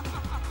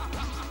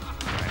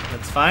 Alright,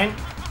 that's fine.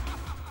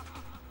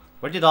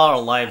 Where did all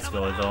our lives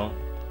go, though?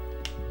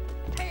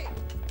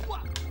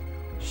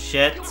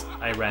 Shit,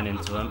 I ran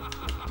into him.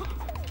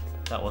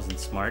 That wasn't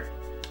smart.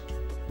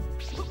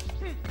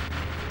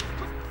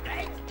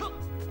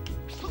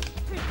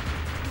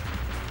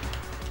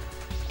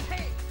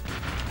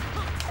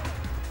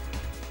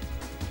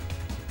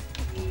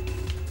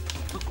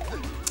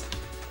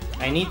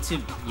 I need to,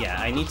 yeah,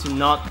 I need to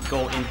not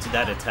go into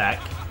that attack.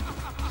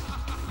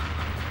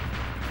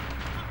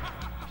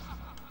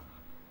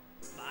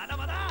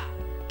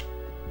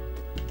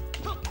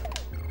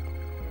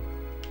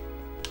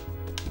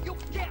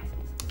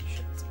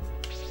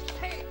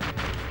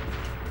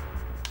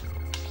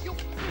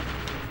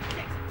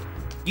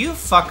 You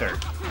fucker.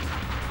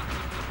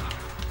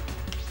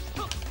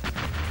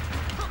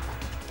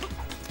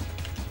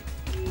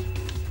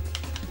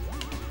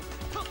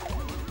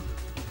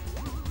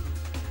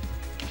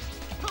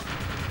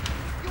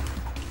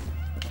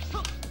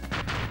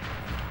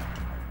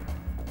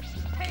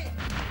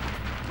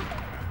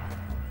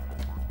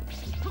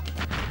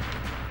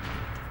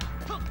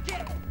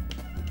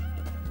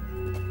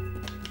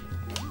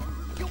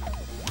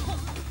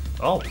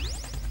 Oh.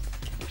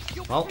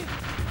 Well,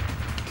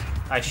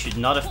 I should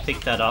not have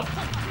picked that up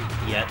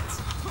yet.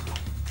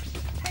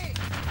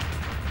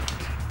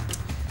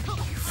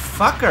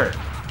 Fucker!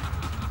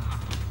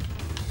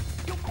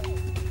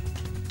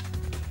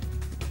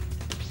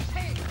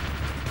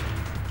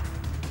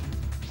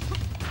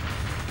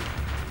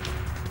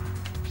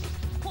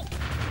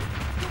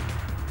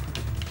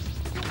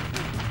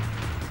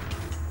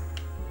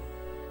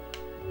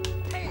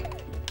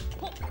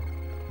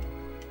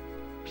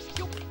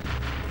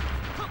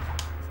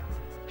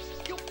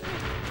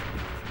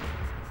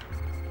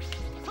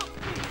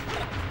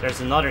 There's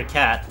another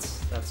cat.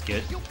 That's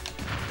good.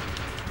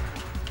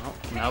 Well,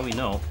 now we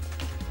know.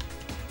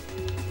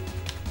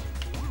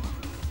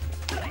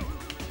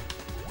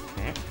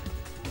 Okay.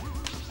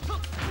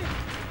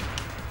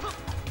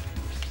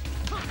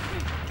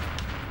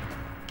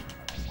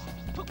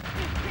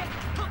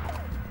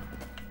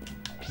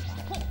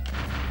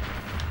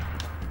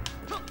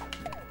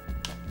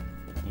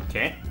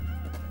 Okay.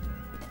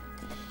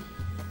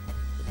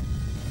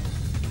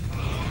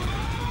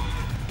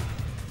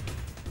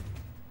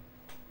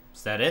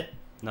 Is that it?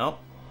 No?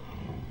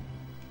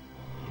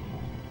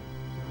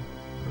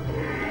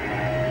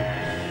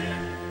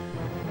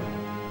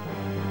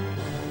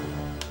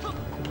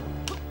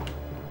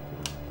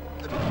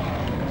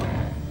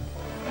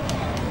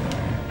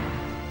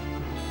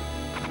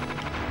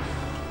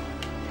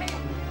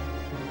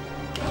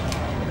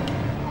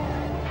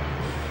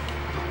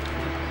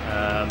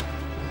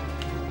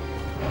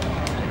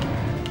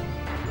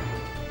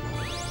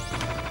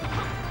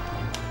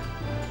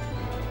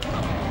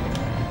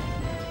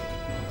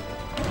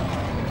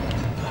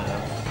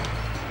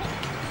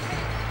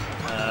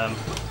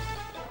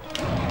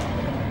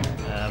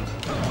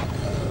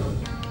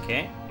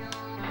 Okay.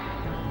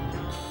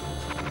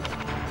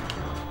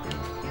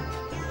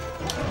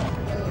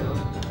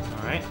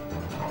 Alright.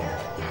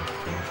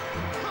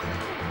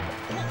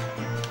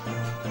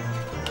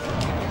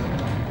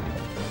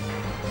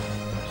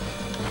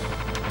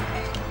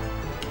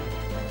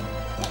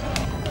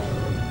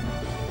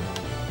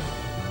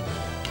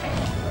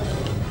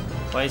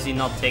 Why is he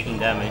not taking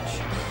damage?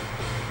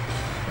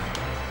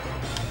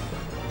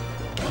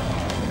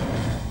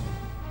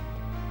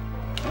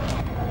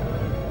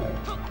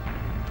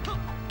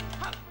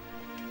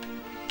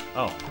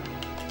 Oh.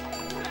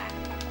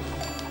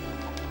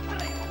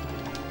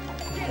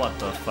 What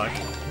the fuck?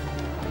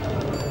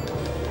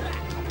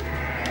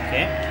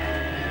 Okay.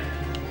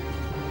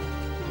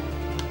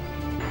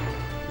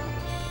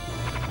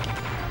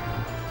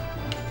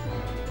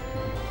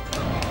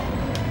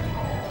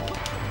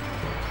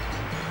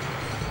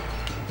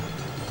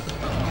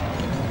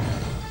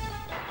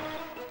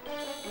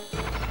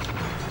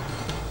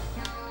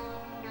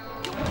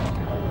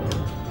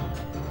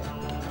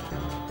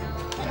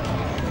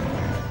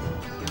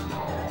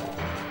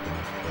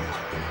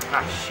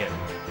 Ah, shit.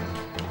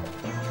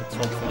 It's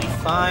hopefully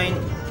fine.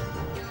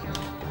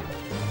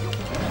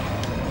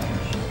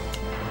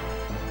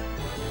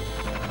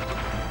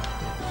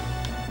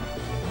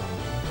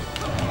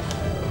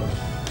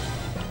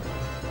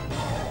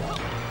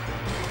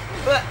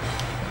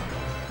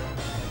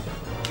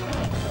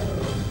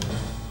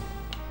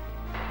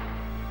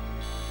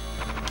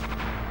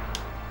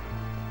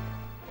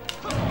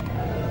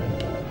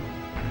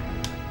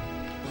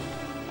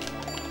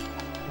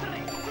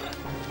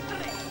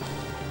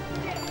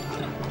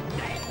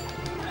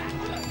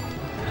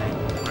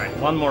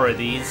 One more of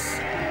these.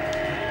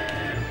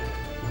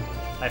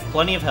 I have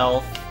plenty of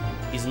health.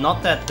 He's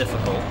not that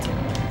difficult.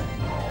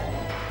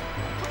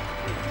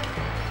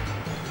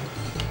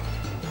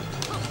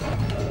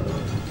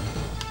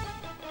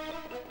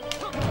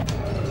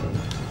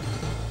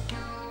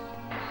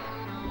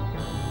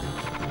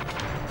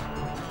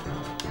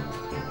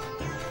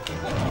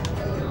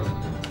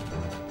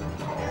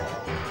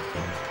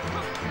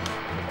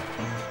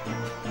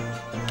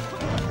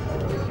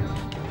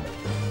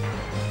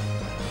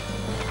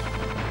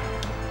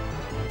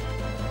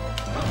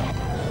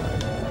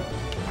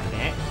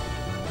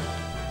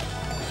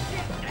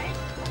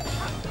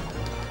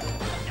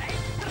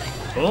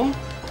 Boom.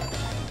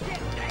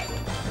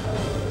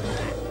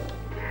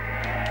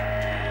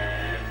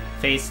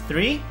 Phase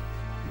 3?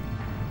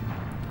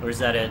 Or is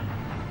that it?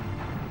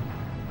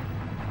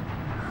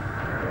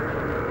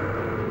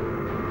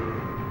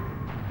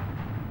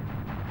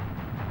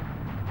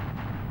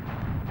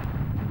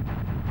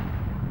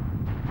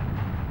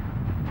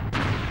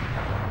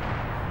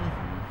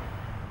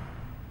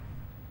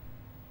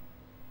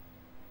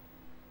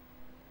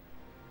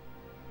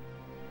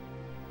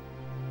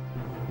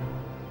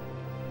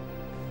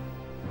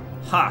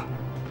 Ha!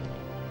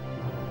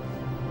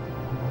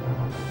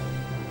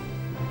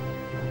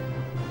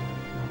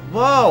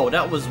 Whoa,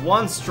 that was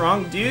one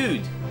strong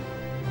dude!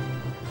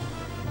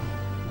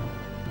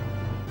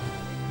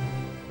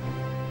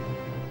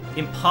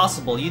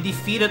 Impossible, you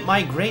defeated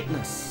my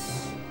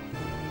greatness!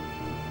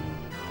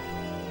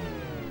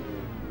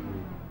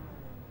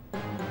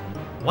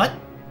 What?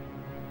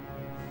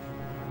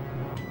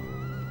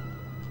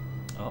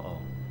 Uh-oh.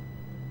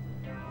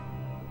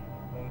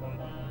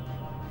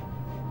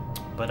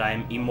 But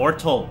I'm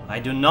immortal. I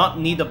do not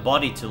need a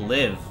body to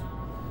live.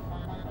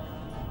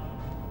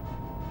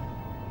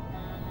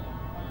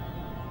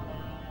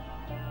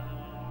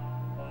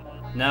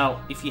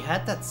 Now, if you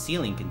had that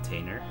sealing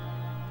container...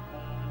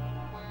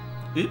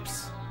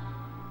 Oops.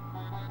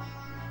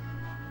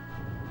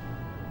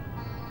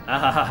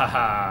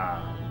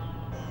 Ahahaha.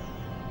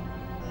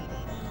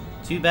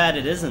 Too bad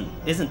it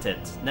isn't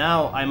it?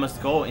 Now I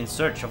must go in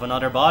search of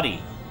another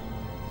body.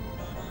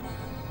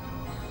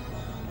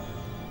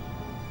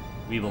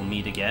 We will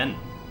meet again.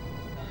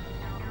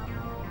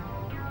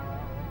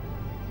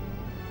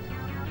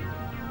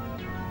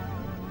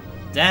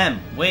 Damn,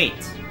 wait.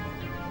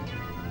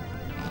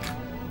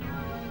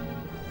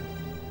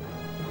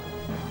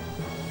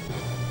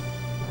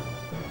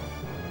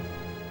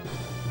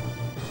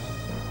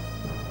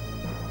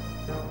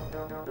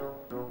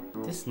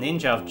 This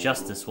ninja of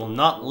justice will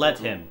not let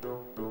him.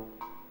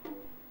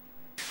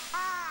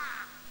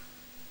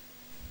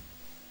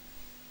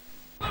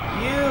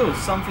 Ew,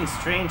 something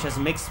strange has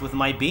mixed with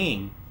my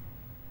being.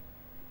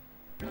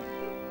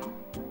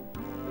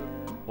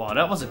 Wow,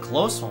 that was a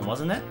close one,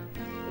 wasn't it?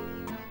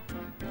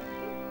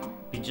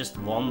 We just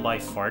won by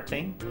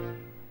farting?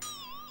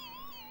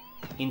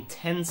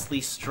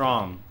 Intensely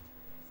strong.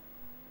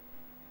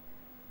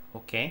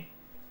 Okay.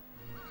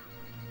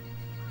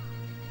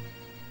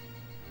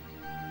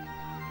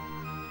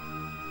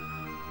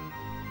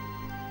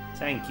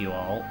 Thank you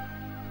all.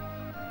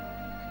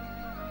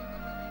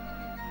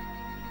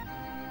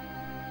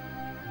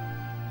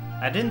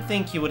 I didn't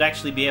think you would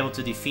actually be able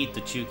to defeat the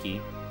Chuki.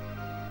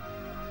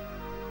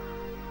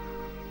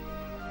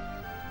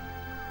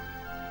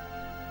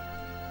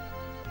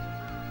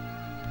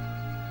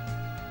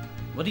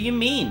 What do you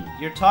mean?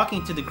 You're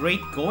talking to the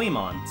great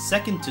Goemon,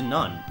 second to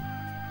none.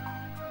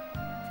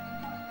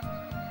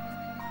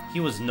 He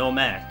was no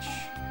match.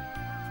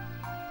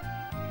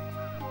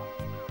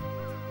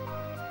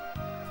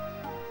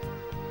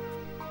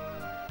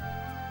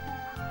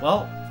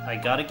 Well, I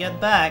gotta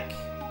get back.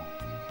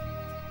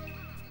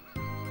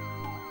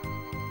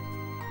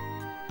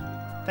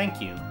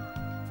 Thank you.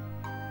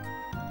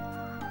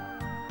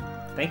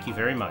 Thank you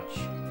very much.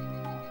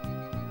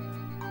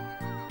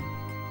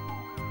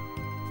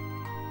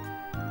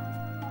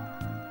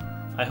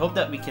 I hope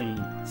that we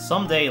can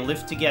someday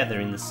live together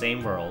in the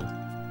same world.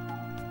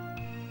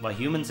 By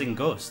humans and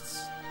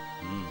ghosts.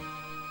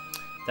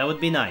 That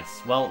would be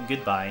nice. Well,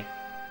 goodbye.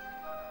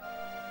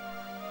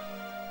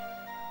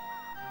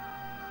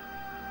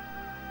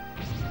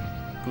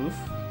 Poof.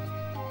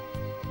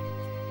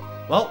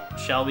 Well,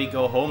 shall we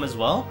go home as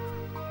well?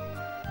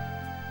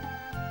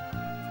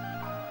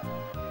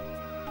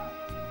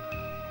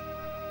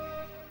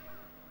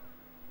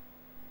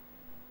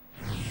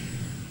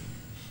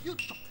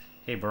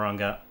 Hey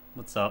Baranga,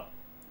 what's up?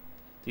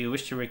 Do you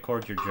wish to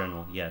record your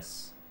journal?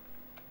 Yes.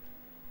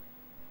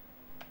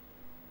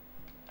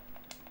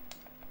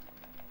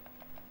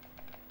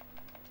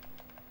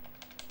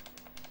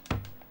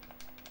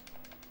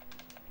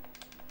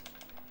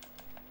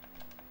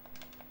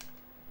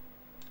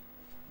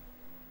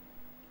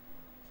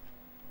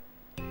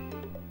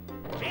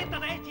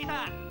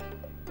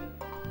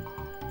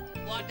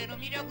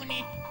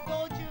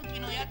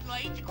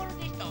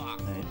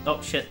 Oh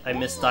shit, I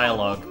missed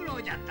dialogue.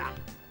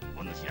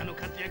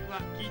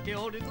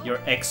 Your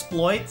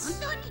exploits?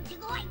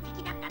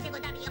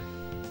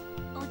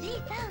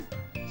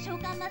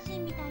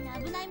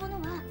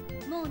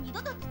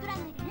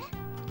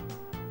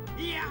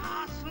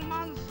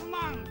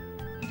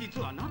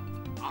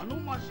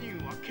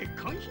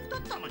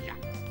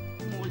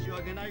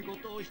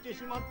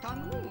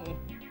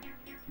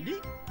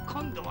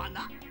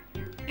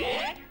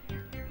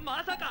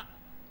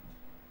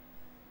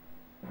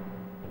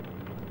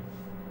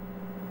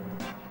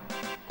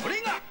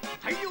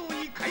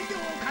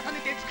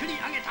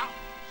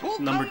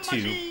 Number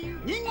 2.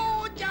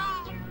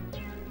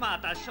 ま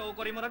た証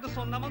拠りもなく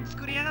そんなもん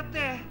作りやがっ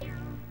て。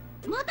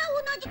また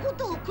同じこ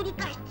とを繰り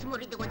返すつも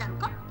りでござる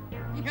か？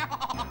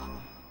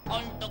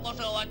今度こ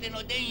そわて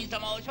の伝員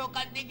様を召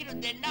喚できる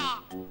んで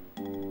な。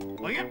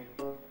おや、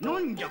な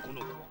んじゃこ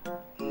の子は。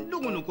ど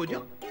この子じ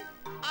ゃ？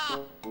あ、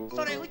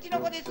それうちの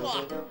子ですわ。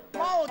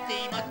魔王って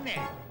言いますね。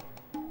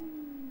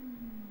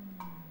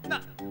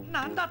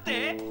なんだっ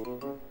て？びっ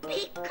くり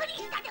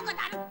したでござる。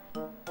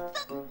そ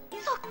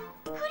っ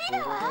くり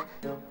だわ。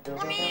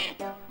おね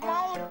え、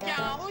魔王ち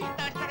ゃん追い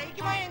出したらい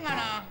けまへんがな。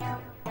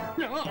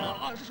いや、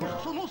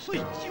そのスイ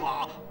ッチ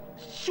は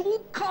召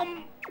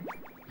喚。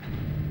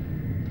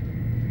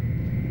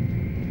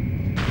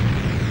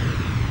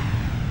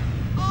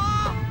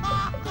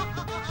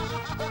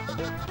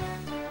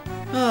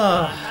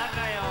Ah.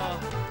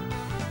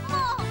 も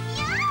う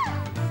嫌。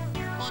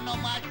この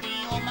マシ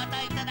ンをま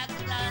たいただく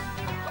だ。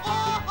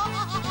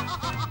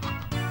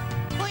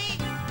ほい、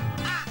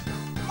あ、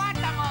ま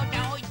た魔王ちゃ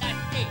ん追い出し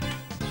て。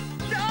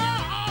いや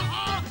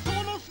あ、そ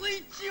のスイ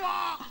ッチ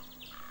は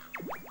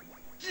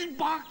自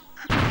爆。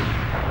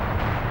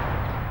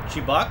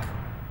Chibok?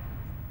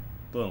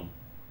 Boom.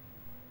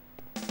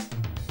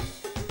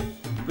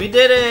 We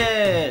did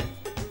it!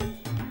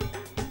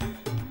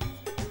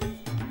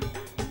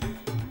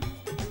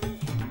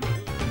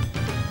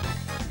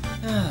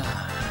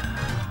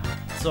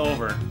 It's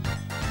over.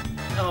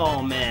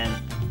 Oh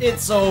man,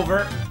 it's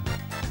over.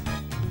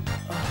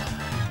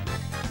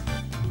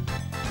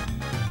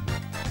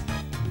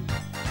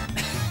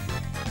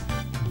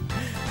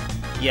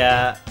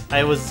 Yeah,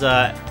 I was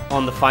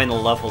on the final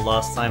level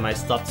last time I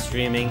stopped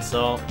streaming,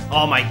 so...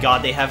 Oh my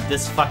god, they have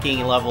this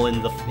fucking level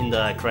in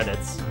the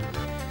credits.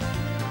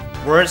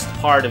 Worst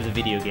part of the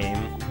video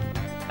game.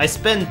 I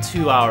spent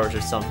 2 hours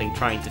or something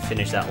trying to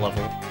finish that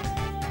level.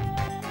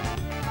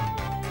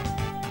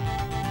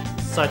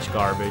 Such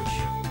garbage.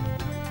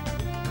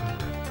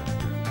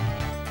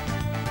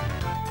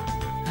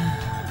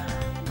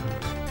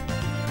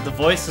 The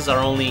voices are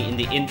only in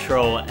the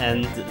intro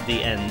and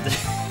the end.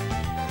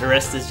 The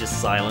rest is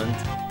just silent.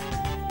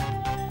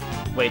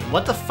 Wait,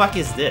 what the fuck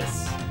is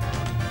this?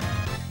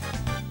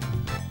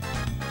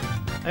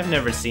 I've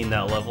never seen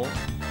that level.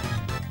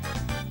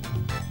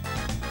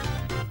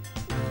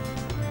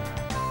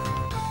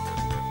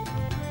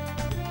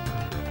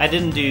 I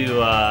didn't do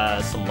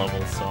some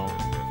levels, so...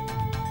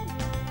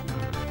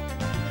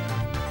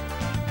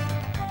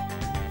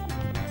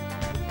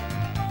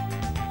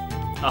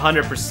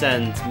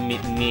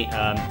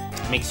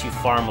 100% makes you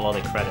farm a lot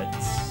of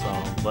credits, so,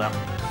 well,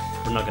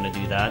 we're not gonna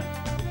do that.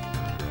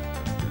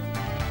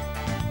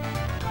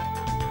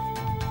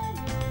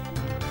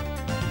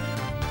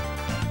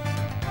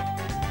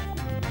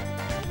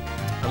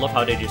 I love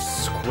how they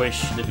just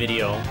squish the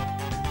video.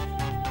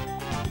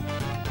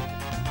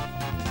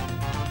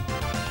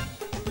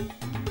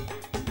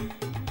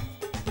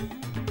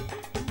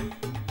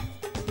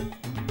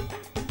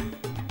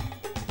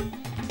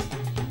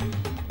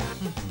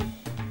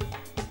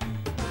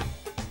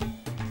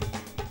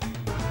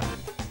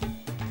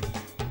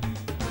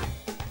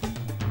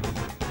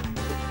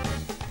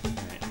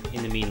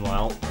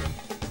 Meanwhile,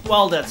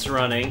 while that's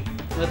running,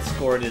 let's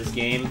score this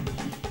game.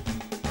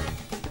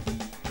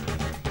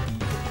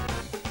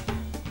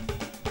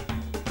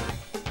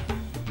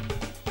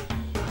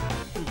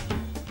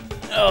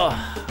 Oh,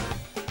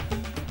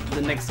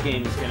 the next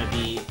game is gonna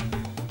be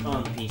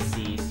on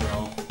PC,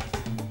 so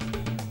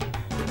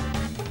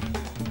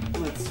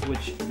let's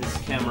switch this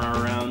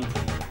camera around.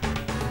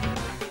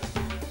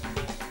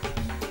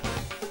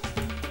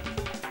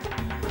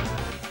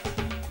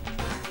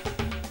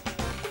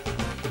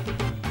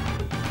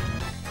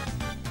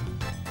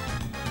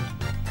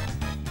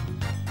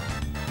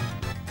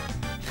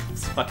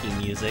 Fucking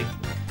music.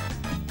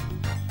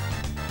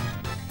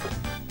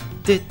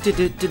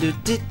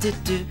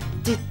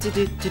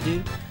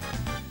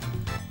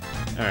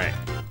 Alright.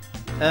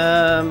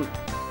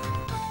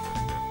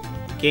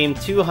 Game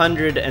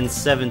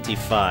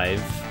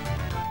 275.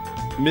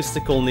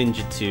 Mystical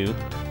Ninja 2.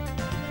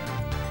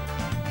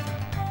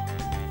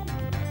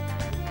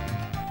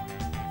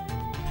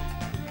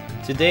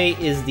 Today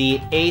is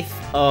the 8th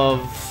of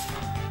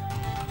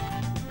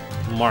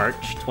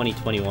March,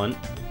 2021.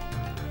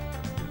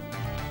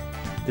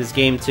 This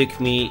game took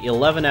me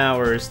 11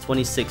 hours,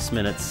 26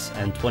 minutes,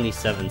 and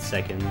 27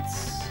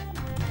 seconds.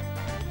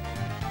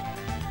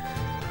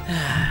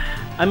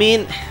 I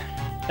mean,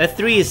 a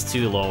 3 is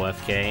too low,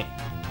 FK.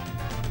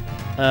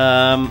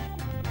 A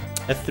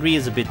 3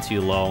 is a bit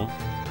too low.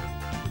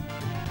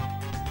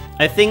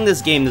 I think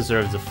this game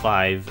deserves a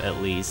 5,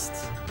 at least.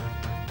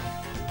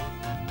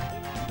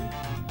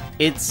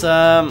 It's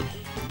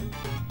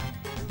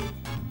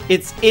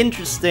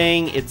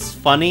interesting, it's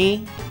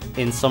funny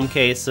in some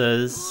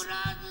cases.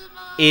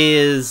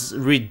 Is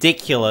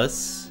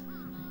ridiculous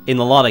in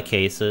a lot of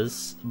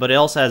cases, but it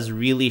also has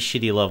really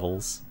shitty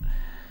levels.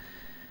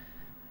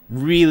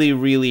 Really,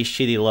 really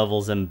shitty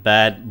levels and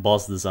bad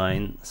boss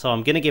design. So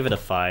I'm gonna give it a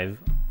 5.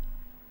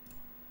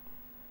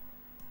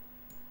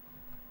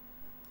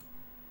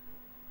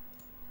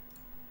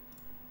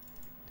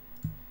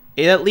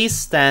 It at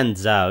least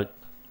stands out.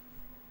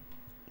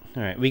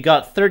 Alright, we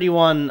got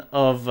 31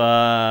 of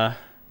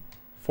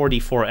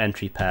 44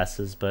 entry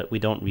passes, but we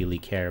don't really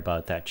care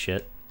about that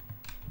shit.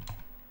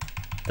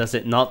 Does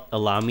it not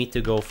allow me to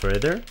go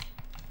further?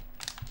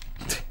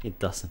 It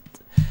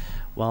doesn't.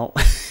 Well,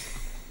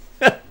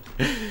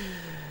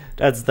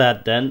 that's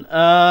that then.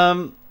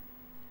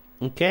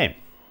 Okay.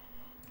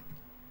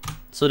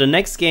 So the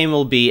next game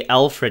will be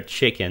Alfred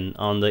Chicken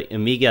on the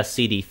Amiga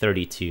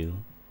CD32.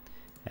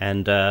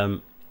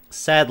 And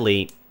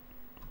sadly,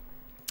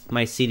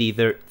 my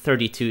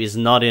CD32 is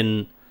not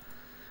in...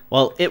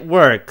 Well, it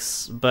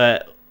works,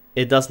 but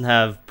it doesn't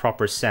have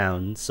proper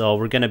sound, so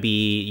we're gonna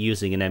be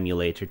using an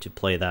emulator to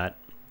play that.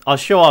 I'll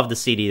show off the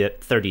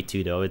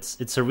CD32 though.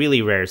 It's a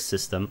really rare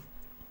system.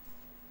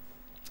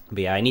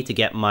 But yeah, I need to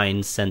get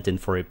mine sent in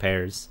for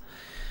repairs.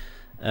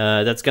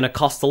 That's gonna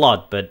cost a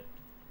lot, but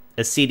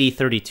a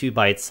CD32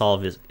 by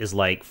itself is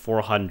like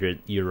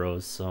 400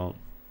 euros, so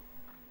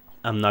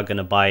I'm not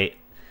gonna buy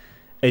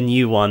a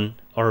new one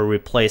or a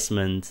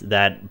replacement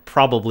that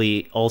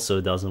probably also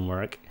doesn't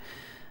work.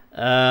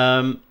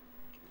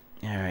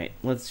 Alright,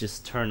 let's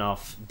just turn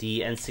off the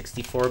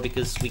N64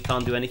 because we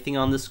can't do anything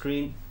on the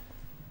screen.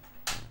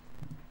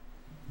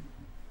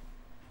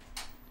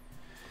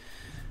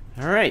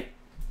 Alright.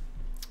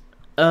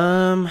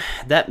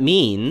 That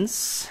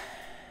means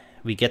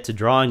we get to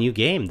draw a new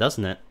game,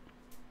 doesn't it?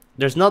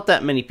 There's not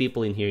that many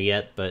people in here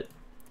yet, but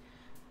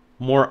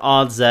more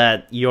odds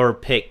that your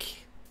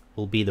pick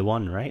will be the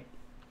one, right?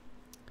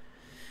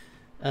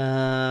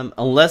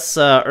 Unless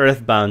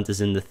Earthbound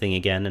is in the thing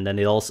again, and then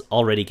it also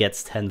already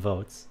gets 10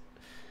 votes.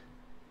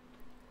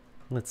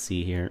 Let's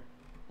see here.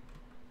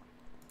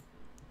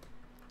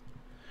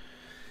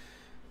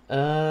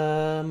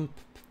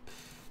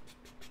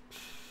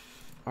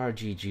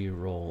 RGG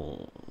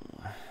roll.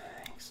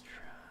 Extra.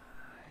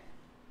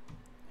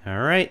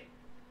 Alright.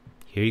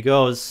 Here he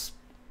goes.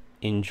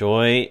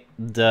 Enjoy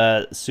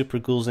the Super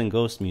Ghouls and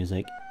Ghosts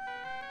music.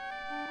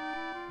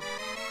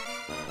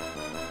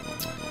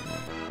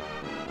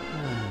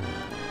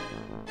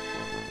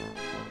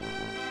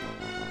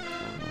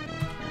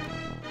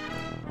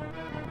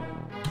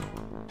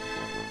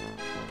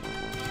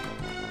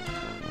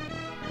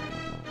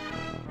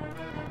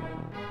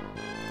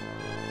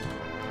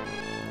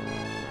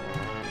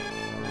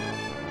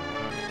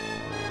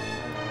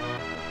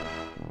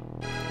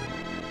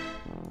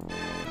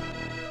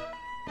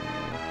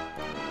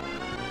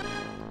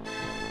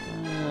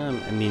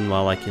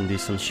 Meanwhile, I can do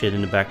some shit in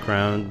the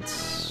background.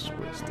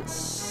 Where's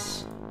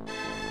this?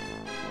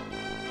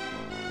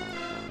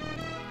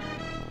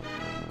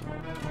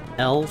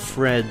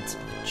 Alfred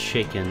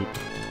Chicken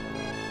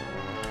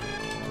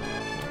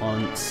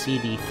on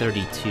CD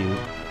 32.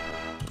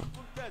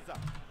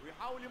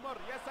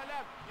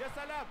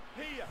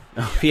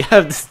 Oh, we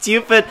have the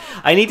stupid.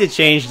 I need to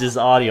change this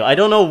audio. I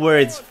don't know where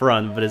it's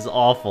from, but it's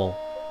awful.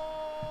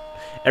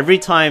 Every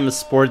time a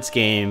sports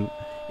game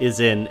is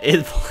in,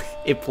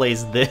 it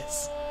plays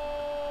this.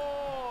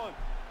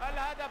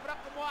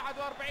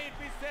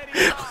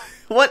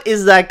 What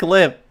is that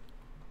clip?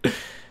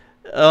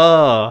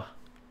 Oh,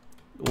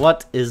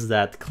 what is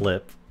that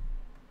clip?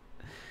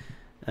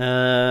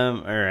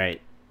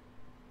 Alright.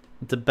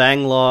 The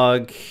bang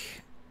log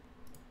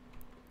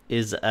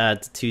is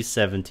at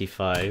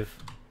 275.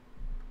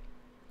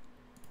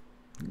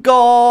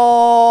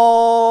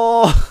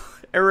 Go!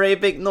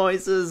 Arabic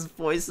noises,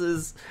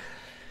 voices.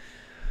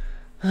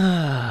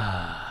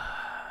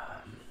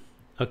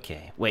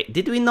 Okay, wait,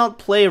 did we not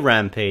play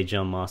Rampage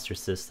on Master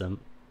System?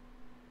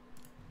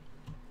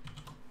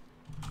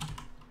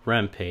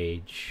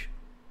 Rampage.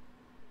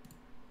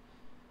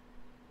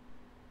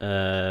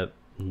 No,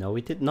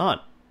 we did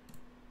not.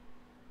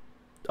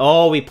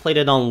 Oh, we played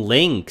it on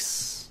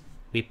Lynx.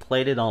 We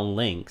played it on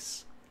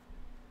Lynx.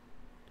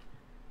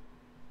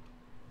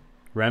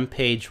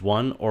 Rampage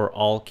 1 or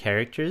all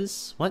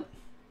characters? What?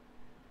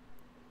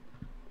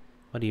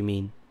 What do you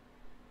mean?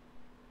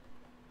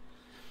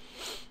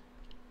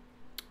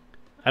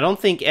 I don't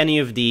think any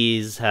of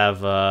these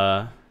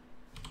have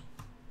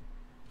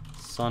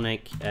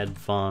Sonic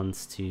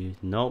Advance 2.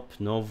 Nope,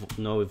 no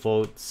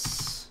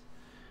votes.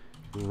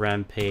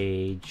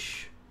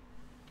 Rampage.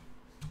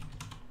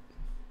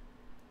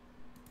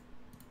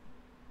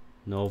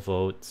 No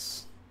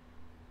votes.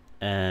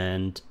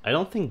 And I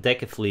don't think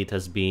Decathlete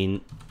has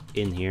been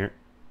in here.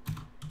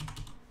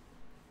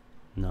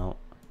 No.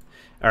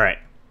 Alright.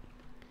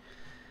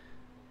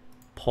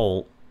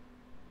 Poll.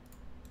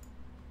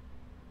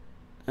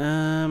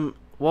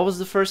 What was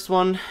the first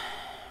one?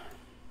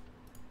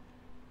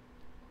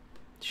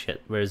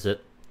 Shit, where is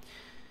it?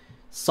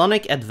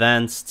 Sonic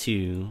Advance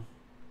 2.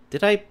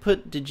 Did I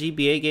put the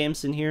GBA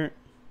games in here?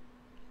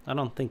 I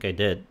don't think I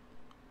did.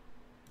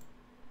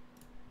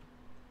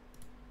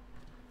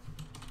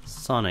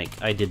 Sonic,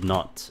 I did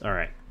not.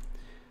 Alright.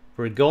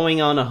 We're going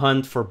on a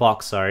hunt for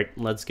box art.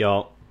 Let's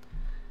go.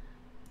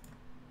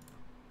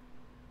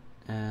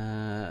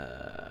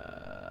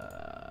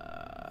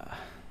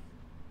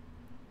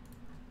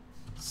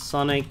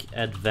 Sonic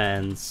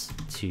Advance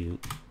 2.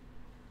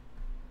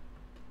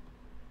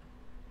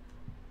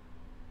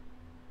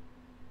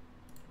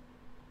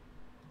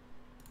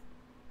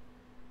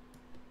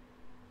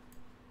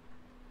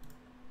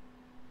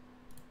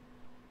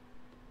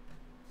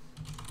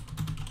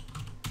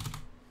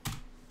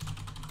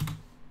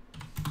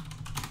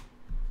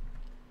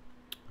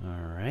 All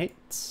right.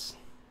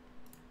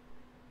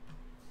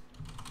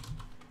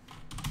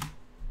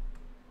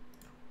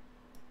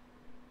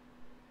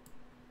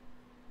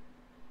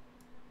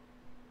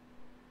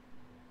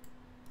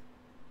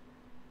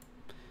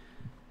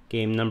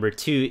 Game number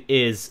 2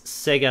 is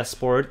Sega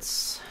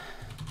Sports.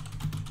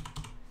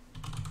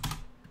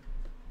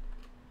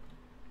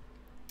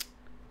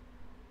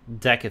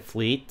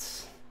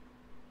 Decathlete.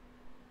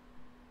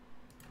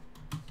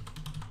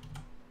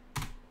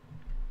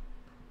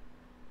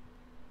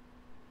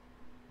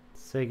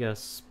 Sega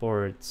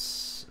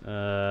Sports.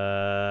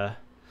 Why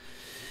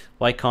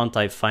can't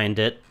I find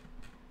it?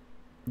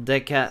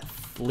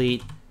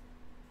 Decathlete.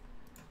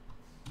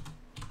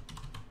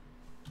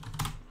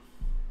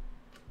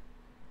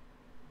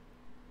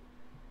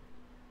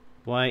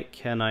 Why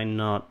can I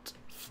not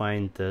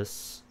find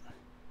this?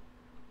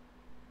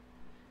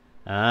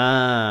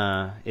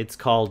 Ah, it's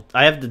called...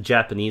 I have the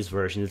Japanese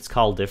version. It's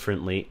called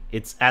differently.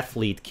 It's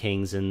Athlete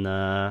Kings in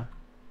the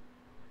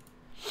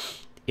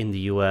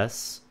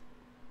US.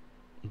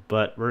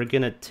 But we're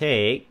gonna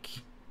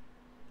take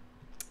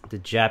the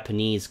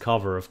Japanese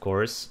cover, of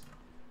course.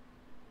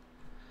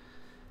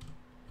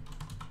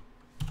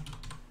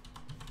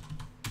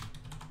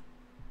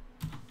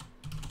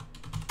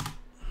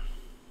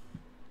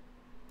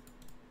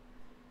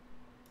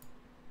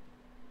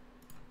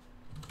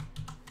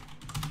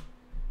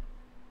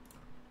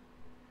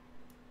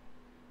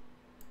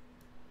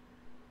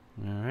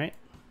 Alright.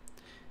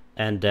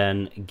 And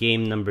then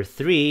game number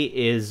 3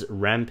 is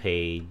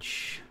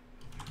Rampage,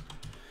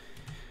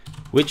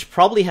 which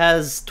probably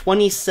has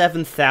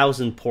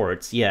 27,000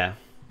 ports, yeah.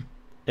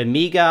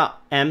 Amiga,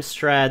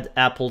 Amstrad,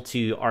 Apple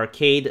II,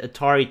 Arcade,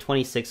 Atari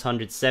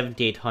 2600,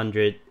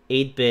 7800,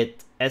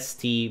 8-bit,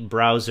 ST,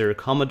 browser,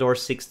 Commodore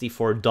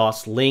 64,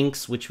 DOS,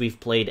 Lynx, which we've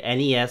played,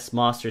 NES,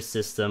 Master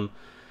System,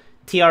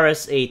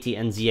 TRS-80,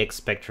 and ZX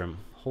Spectrum.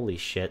 Holy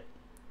shit.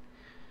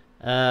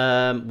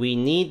 We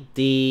need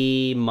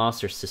the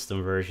Master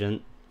System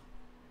version.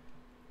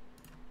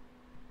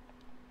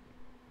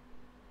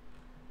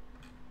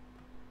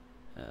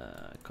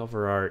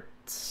 Cover art.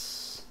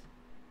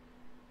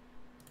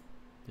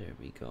 There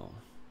we go.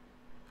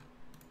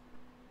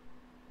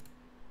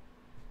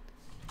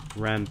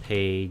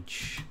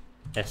 Rampage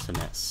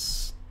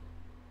SMS.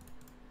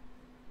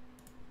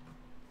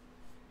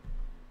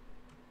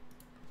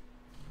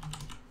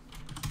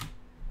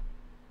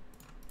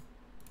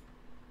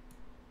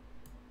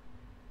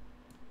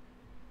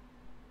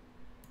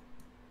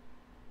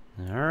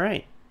 All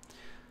right,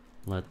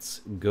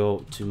 let's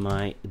go to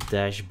my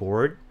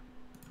dashboard.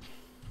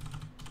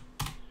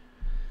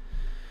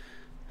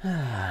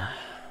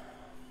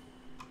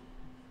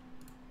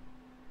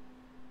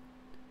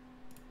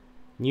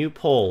 New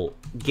poll,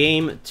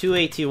 game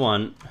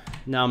 281.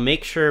 Now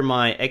make sure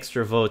my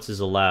extra votes is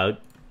allowed.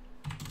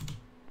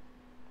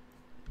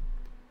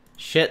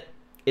 Shit,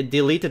 it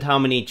deleted how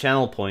many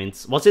channel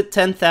points? Was it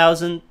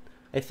 10,000?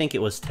 I think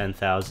it was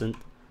 10,000.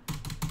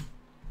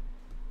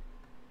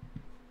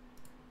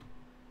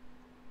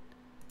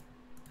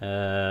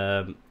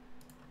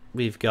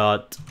 We've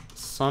got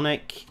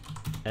Sonic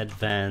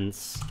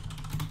Advance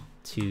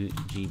 2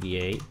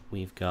 GBA.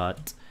 We've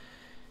got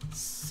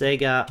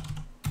Sega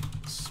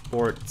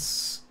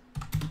Sports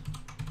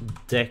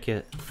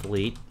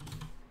Decathlete.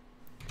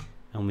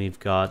 And we've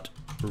got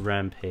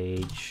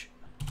Rampage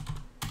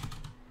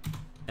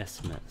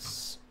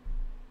SMS.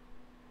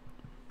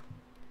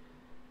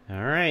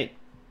 Alright.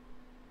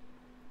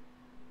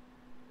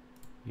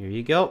 Here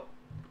you go.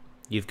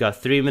 You've got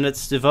 3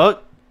 minutes to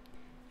vote.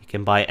 You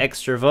can buy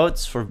extra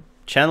votes for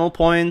channel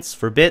points,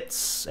 for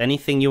bits,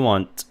 anything you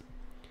want.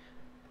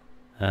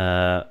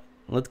 Let's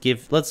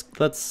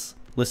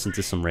listen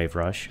to some Rave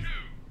Rush.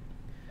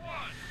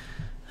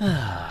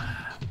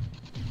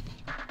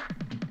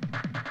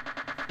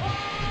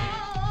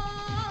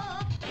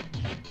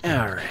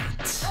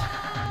 Alright.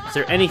 Is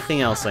there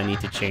anything else I need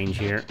to change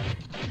here?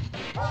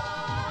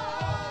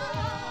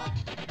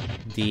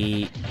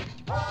 The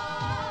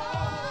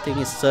thing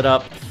is set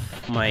up.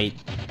 My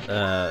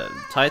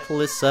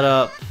title is set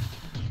up.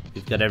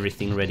 We've got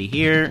everything ready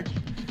here.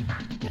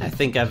 I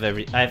think I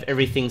have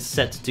everything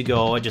set to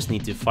go. I just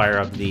need to fire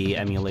up the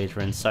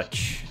emulator and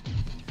such.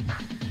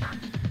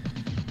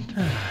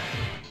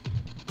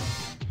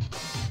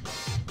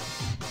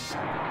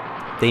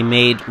 They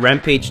made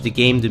Rampage the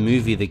game, the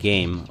movie the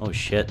game. Oh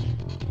shit.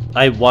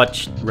 I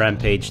watched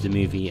Rampage the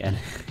movie and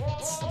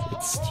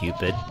it's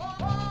stupid.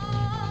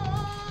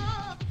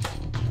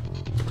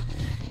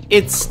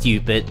 It's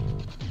stupid.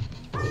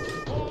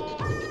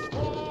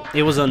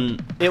 It was on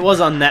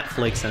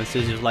Netflix and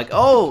Susie was like,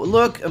 "Oh,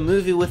 look, a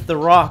movie with The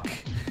Rock."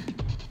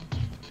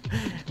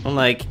 I'm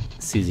like,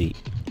 "Susie,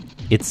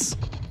 it's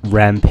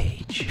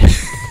Rampage."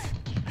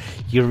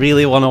 You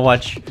really want to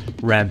watch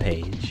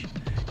Rampage?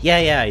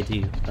 Yeah, I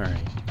do.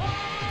 Alright.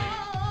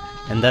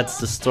 And that's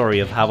the story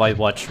of how I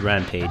watched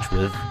Rampage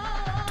with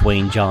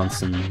Dwayne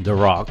Johnson, The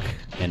Rock,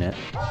 in it.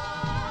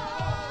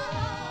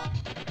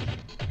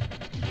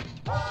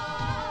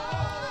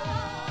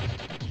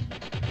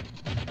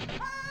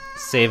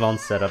 Save on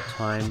setup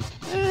time.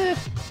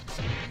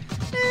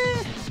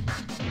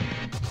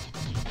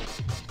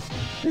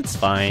 It's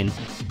fine.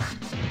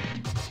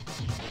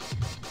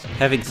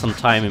 Having some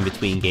time in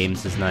between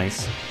games is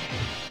nice.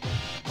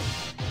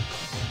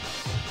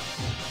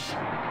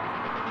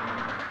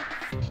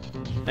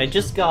 I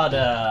just got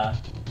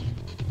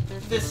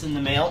this in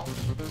the mail,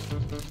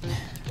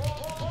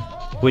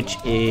 which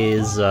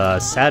is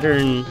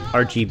Saturn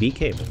RGB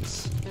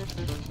cables.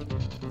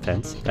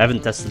 Fancy. I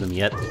haven't tested them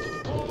yet.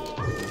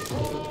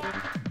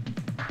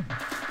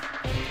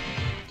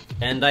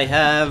 And I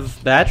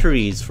have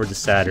batteries for the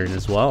Saturn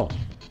as well,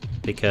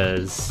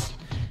 because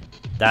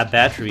that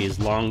battery is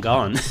long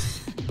gone.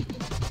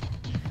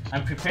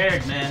 I'm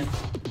prepared, man.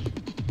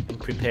 I'm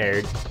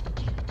prepared.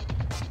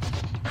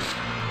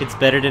 It's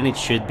better than it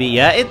should be.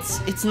 Yeah,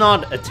 it's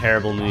not a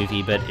terrible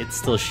movie, but it's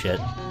still shit.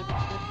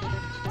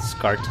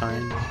 SCART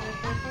time.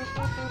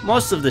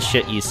 Most of the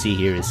shit you see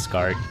here is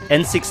SCART.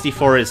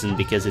 N64 isn't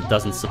because it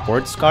doesn't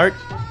support SCART.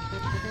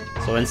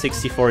 So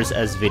N64 is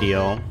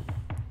S-Video.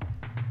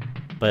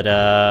 But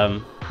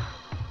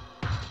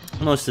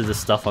Most of the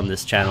stuff on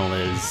this channel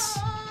is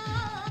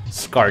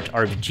SCART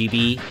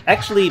RGB.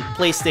 Actually,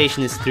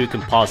 PlayStation is through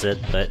Composite,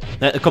 but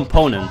a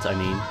component, I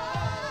mean.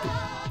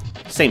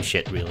 Same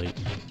shit, really.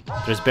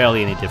 There's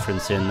barely any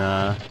difference in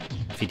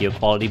video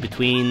quality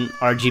between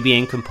RGB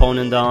and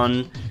component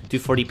on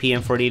 240p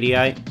and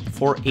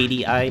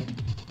 480i.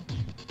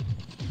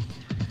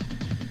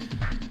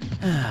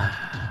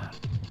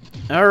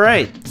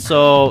 Alright,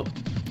 so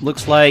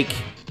looks like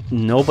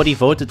nobody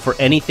voted for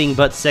anything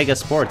but Sega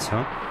Sports,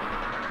 huh?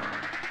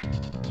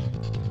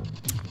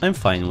 I'm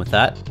fine with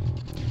that.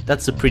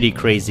 That's a pretty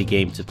crazy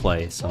game to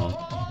play, so...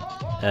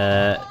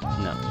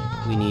 no.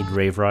 We need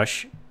Rave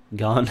Rush.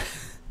 Gone.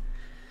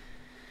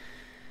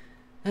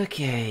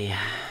 Okay.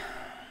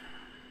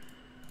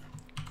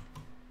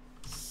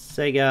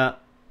 Sega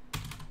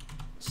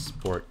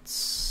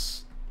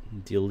Sports.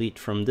 Delete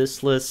from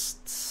this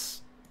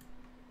list.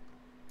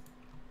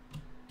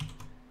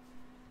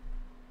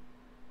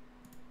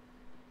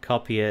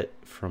 Copy it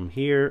from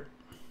here.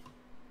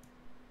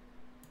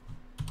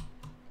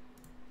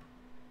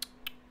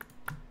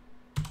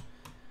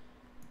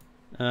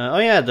 Oh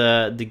yeah,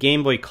 the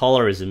Game Boy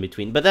Color is in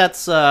between, but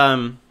that's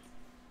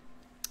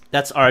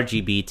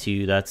RGB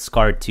too, that's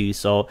SCART too,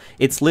 so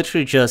it's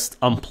literally just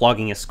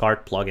unplugging a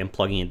SCART plug and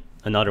plugging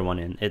another one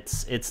in.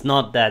 It's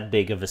not that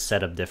big of a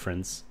setup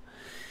difference.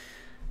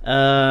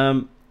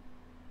 What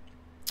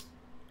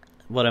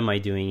am I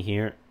doing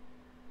here?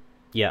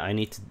 Yeah, I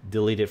need to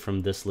delete it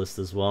from this list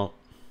as well.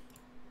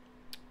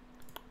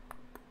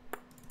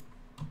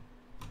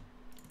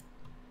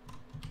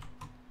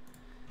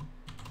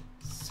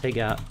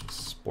 Sega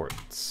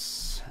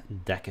Sports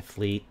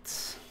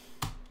Decathlete.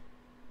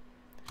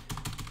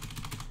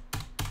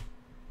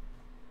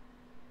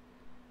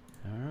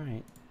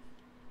 Alright.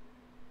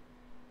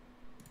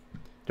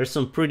 There's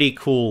some pretty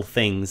cool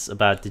things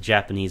about the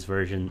Japanese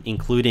version,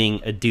 including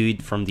a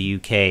dude from the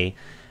UK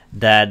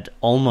that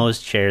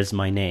almost shares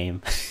my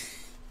name.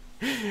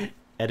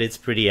 And it's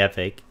pretty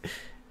epic.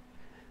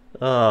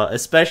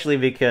 Especially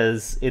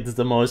because it's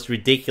the most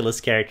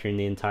ridiculous character in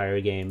the entire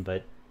game,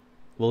 but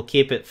we'll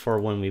keep it for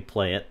when we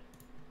play it.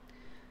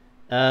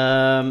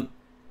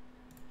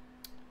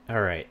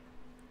 Alright.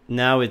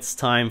 Now it's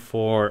time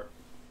for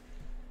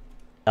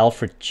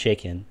Alfred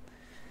Chicken.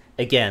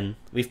 Again,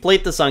 we've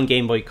played this on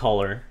Game Boy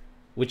Color,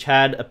 which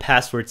had a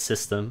password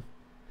system.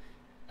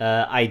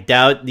 I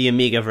doubt the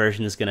Amiga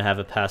version is going to have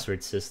a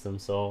password system,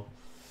 so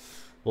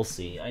we'll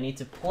see. I need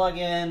to plug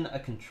in a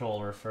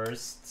controller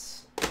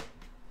first.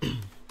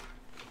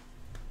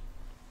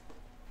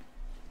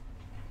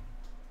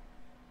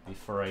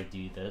 Before I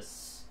do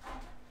this.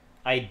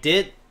 I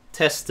did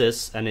test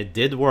this and it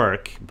did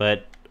work,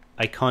 but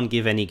I can't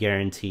give any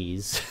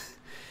guarantees.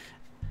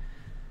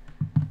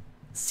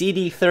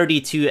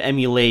 CD32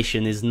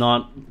 emulation is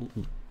not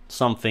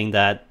something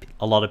that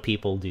a lot of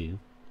people do.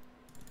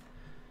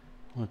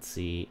 Let's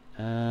see.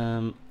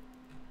 I'll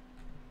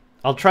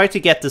try to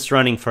get this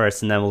running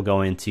first and then we'll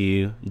go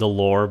into the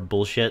lore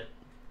bullshit.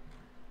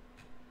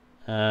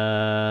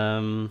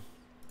 Emulators...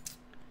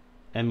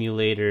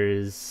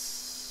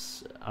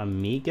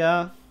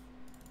 Amiga?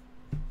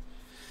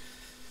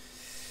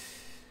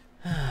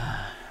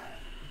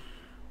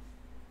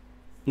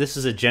 This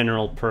is a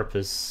general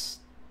purpose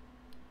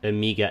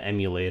Amiga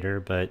emulator,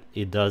 but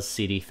it does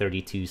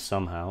CD32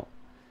 somehow.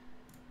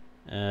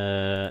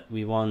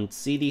 We want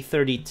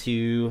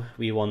CD32,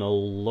 we want to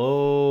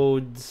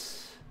load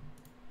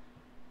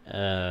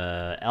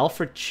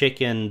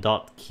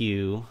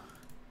alfredchicken.q.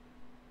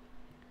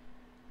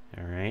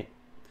 Alright.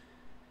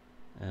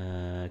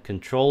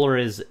 Controller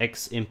is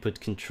X input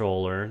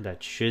controller.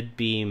 That should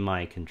be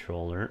my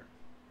controller.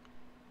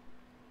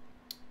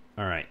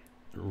 Alright.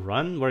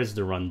 Run? Where's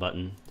the run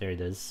button? There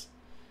it is.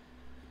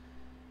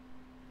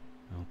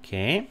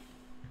 Okay.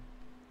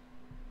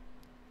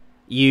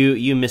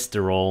 You missed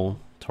the roll,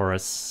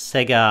 Taurus.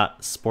 Sega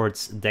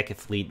Sports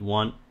Decathlete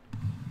 1.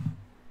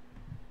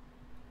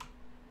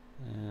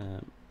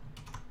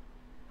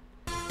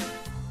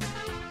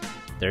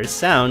 There's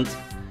sound.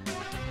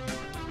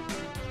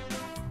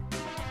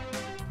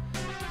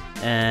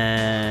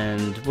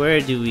 And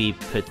where do we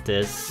put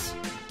this?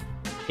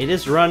 It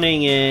is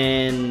running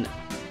in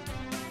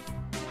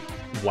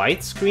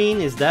widescreen.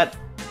 Is that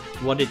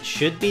what it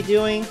should be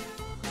doing?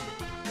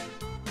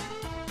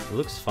 It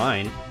looks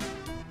fine.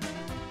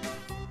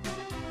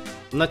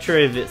 I'm not sure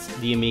if it's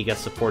the Amiga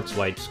supports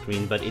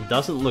widescreen, but it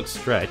doesn't look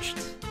stretched.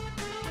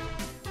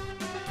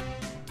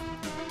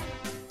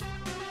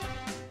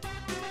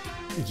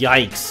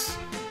 Yikes.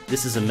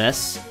 This is a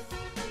mess.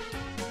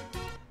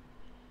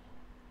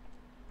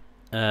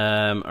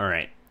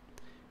 Alright.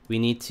 We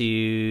need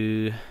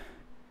to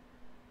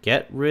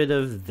get rid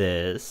of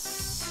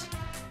this.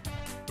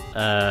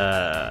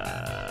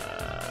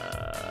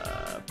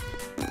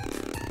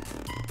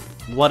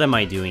 What am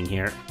I doing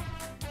here?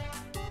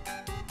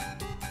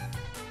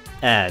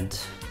 Add.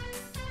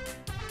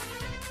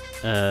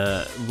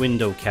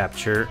 Window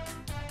capture.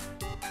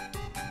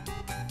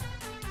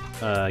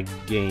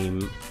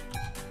 Game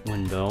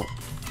window.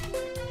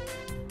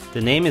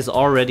 The name is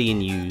already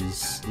in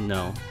use.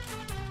 no.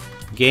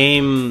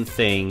 Game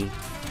thing.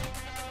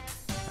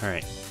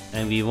 Alright.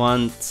 And we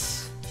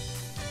want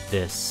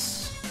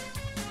this.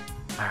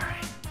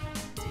 Alright.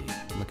 Dude,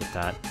 look at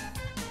that.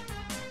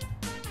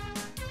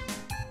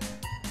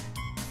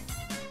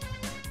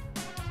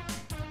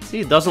 See,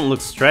 it doesn't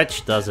look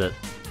stretched, does it?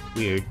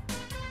 Weird.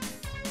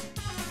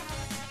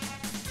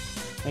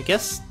 I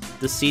guess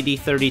the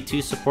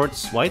CD32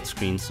 supports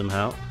widescreen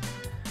somehow.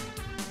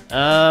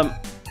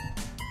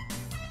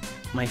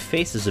 My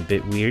face is a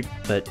bit weird,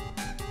 but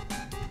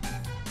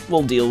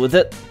we'll deal with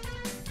it.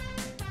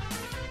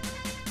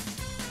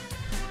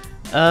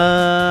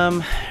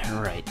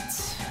 Right.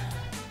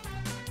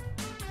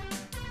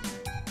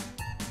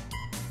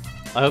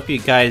 I hope you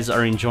guys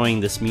are enjoying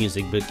this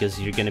music because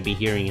you're gonna be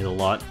hearing it a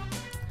lot.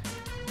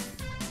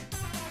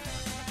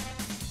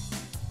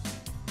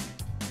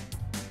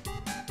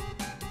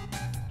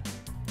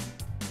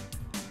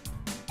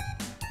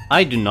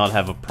 I do not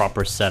have a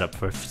proper setup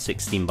for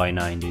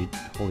 16:9, dude.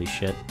 Holy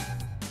shit.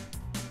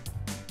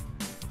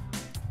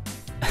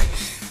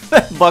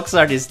 That box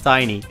art is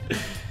tiny.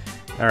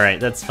 Alright,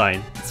 that's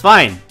fine. It's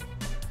fine!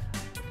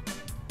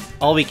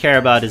 All we care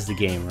about is the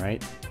game,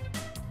 right?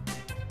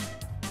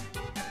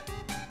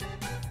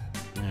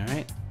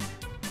 Alright.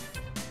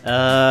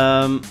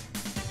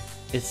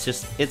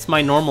 It's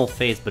my normal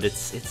face, but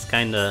it's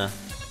kinda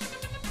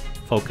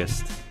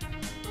focused.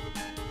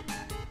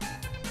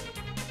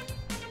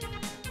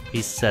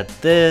 We set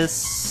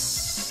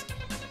this.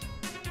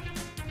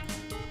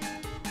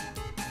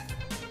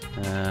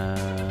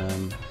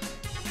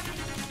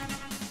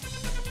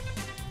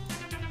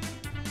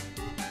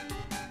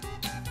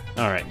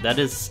 Alright, that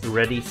is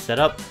ready set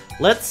up.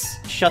 Let's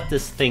shut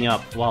this thing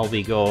up while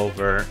we go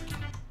over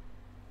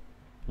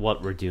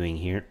what we're doing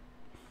here.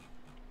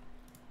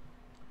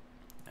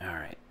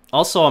 Alright.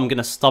 Also, I'm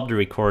gonna stop the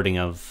recording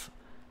of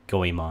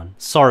Goemon.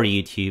 Sorry,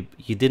 YouTube.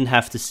 You didn't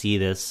have to see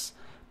this.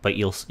 But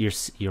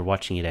you're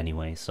watching it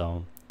anyway,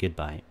 so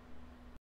goodbye.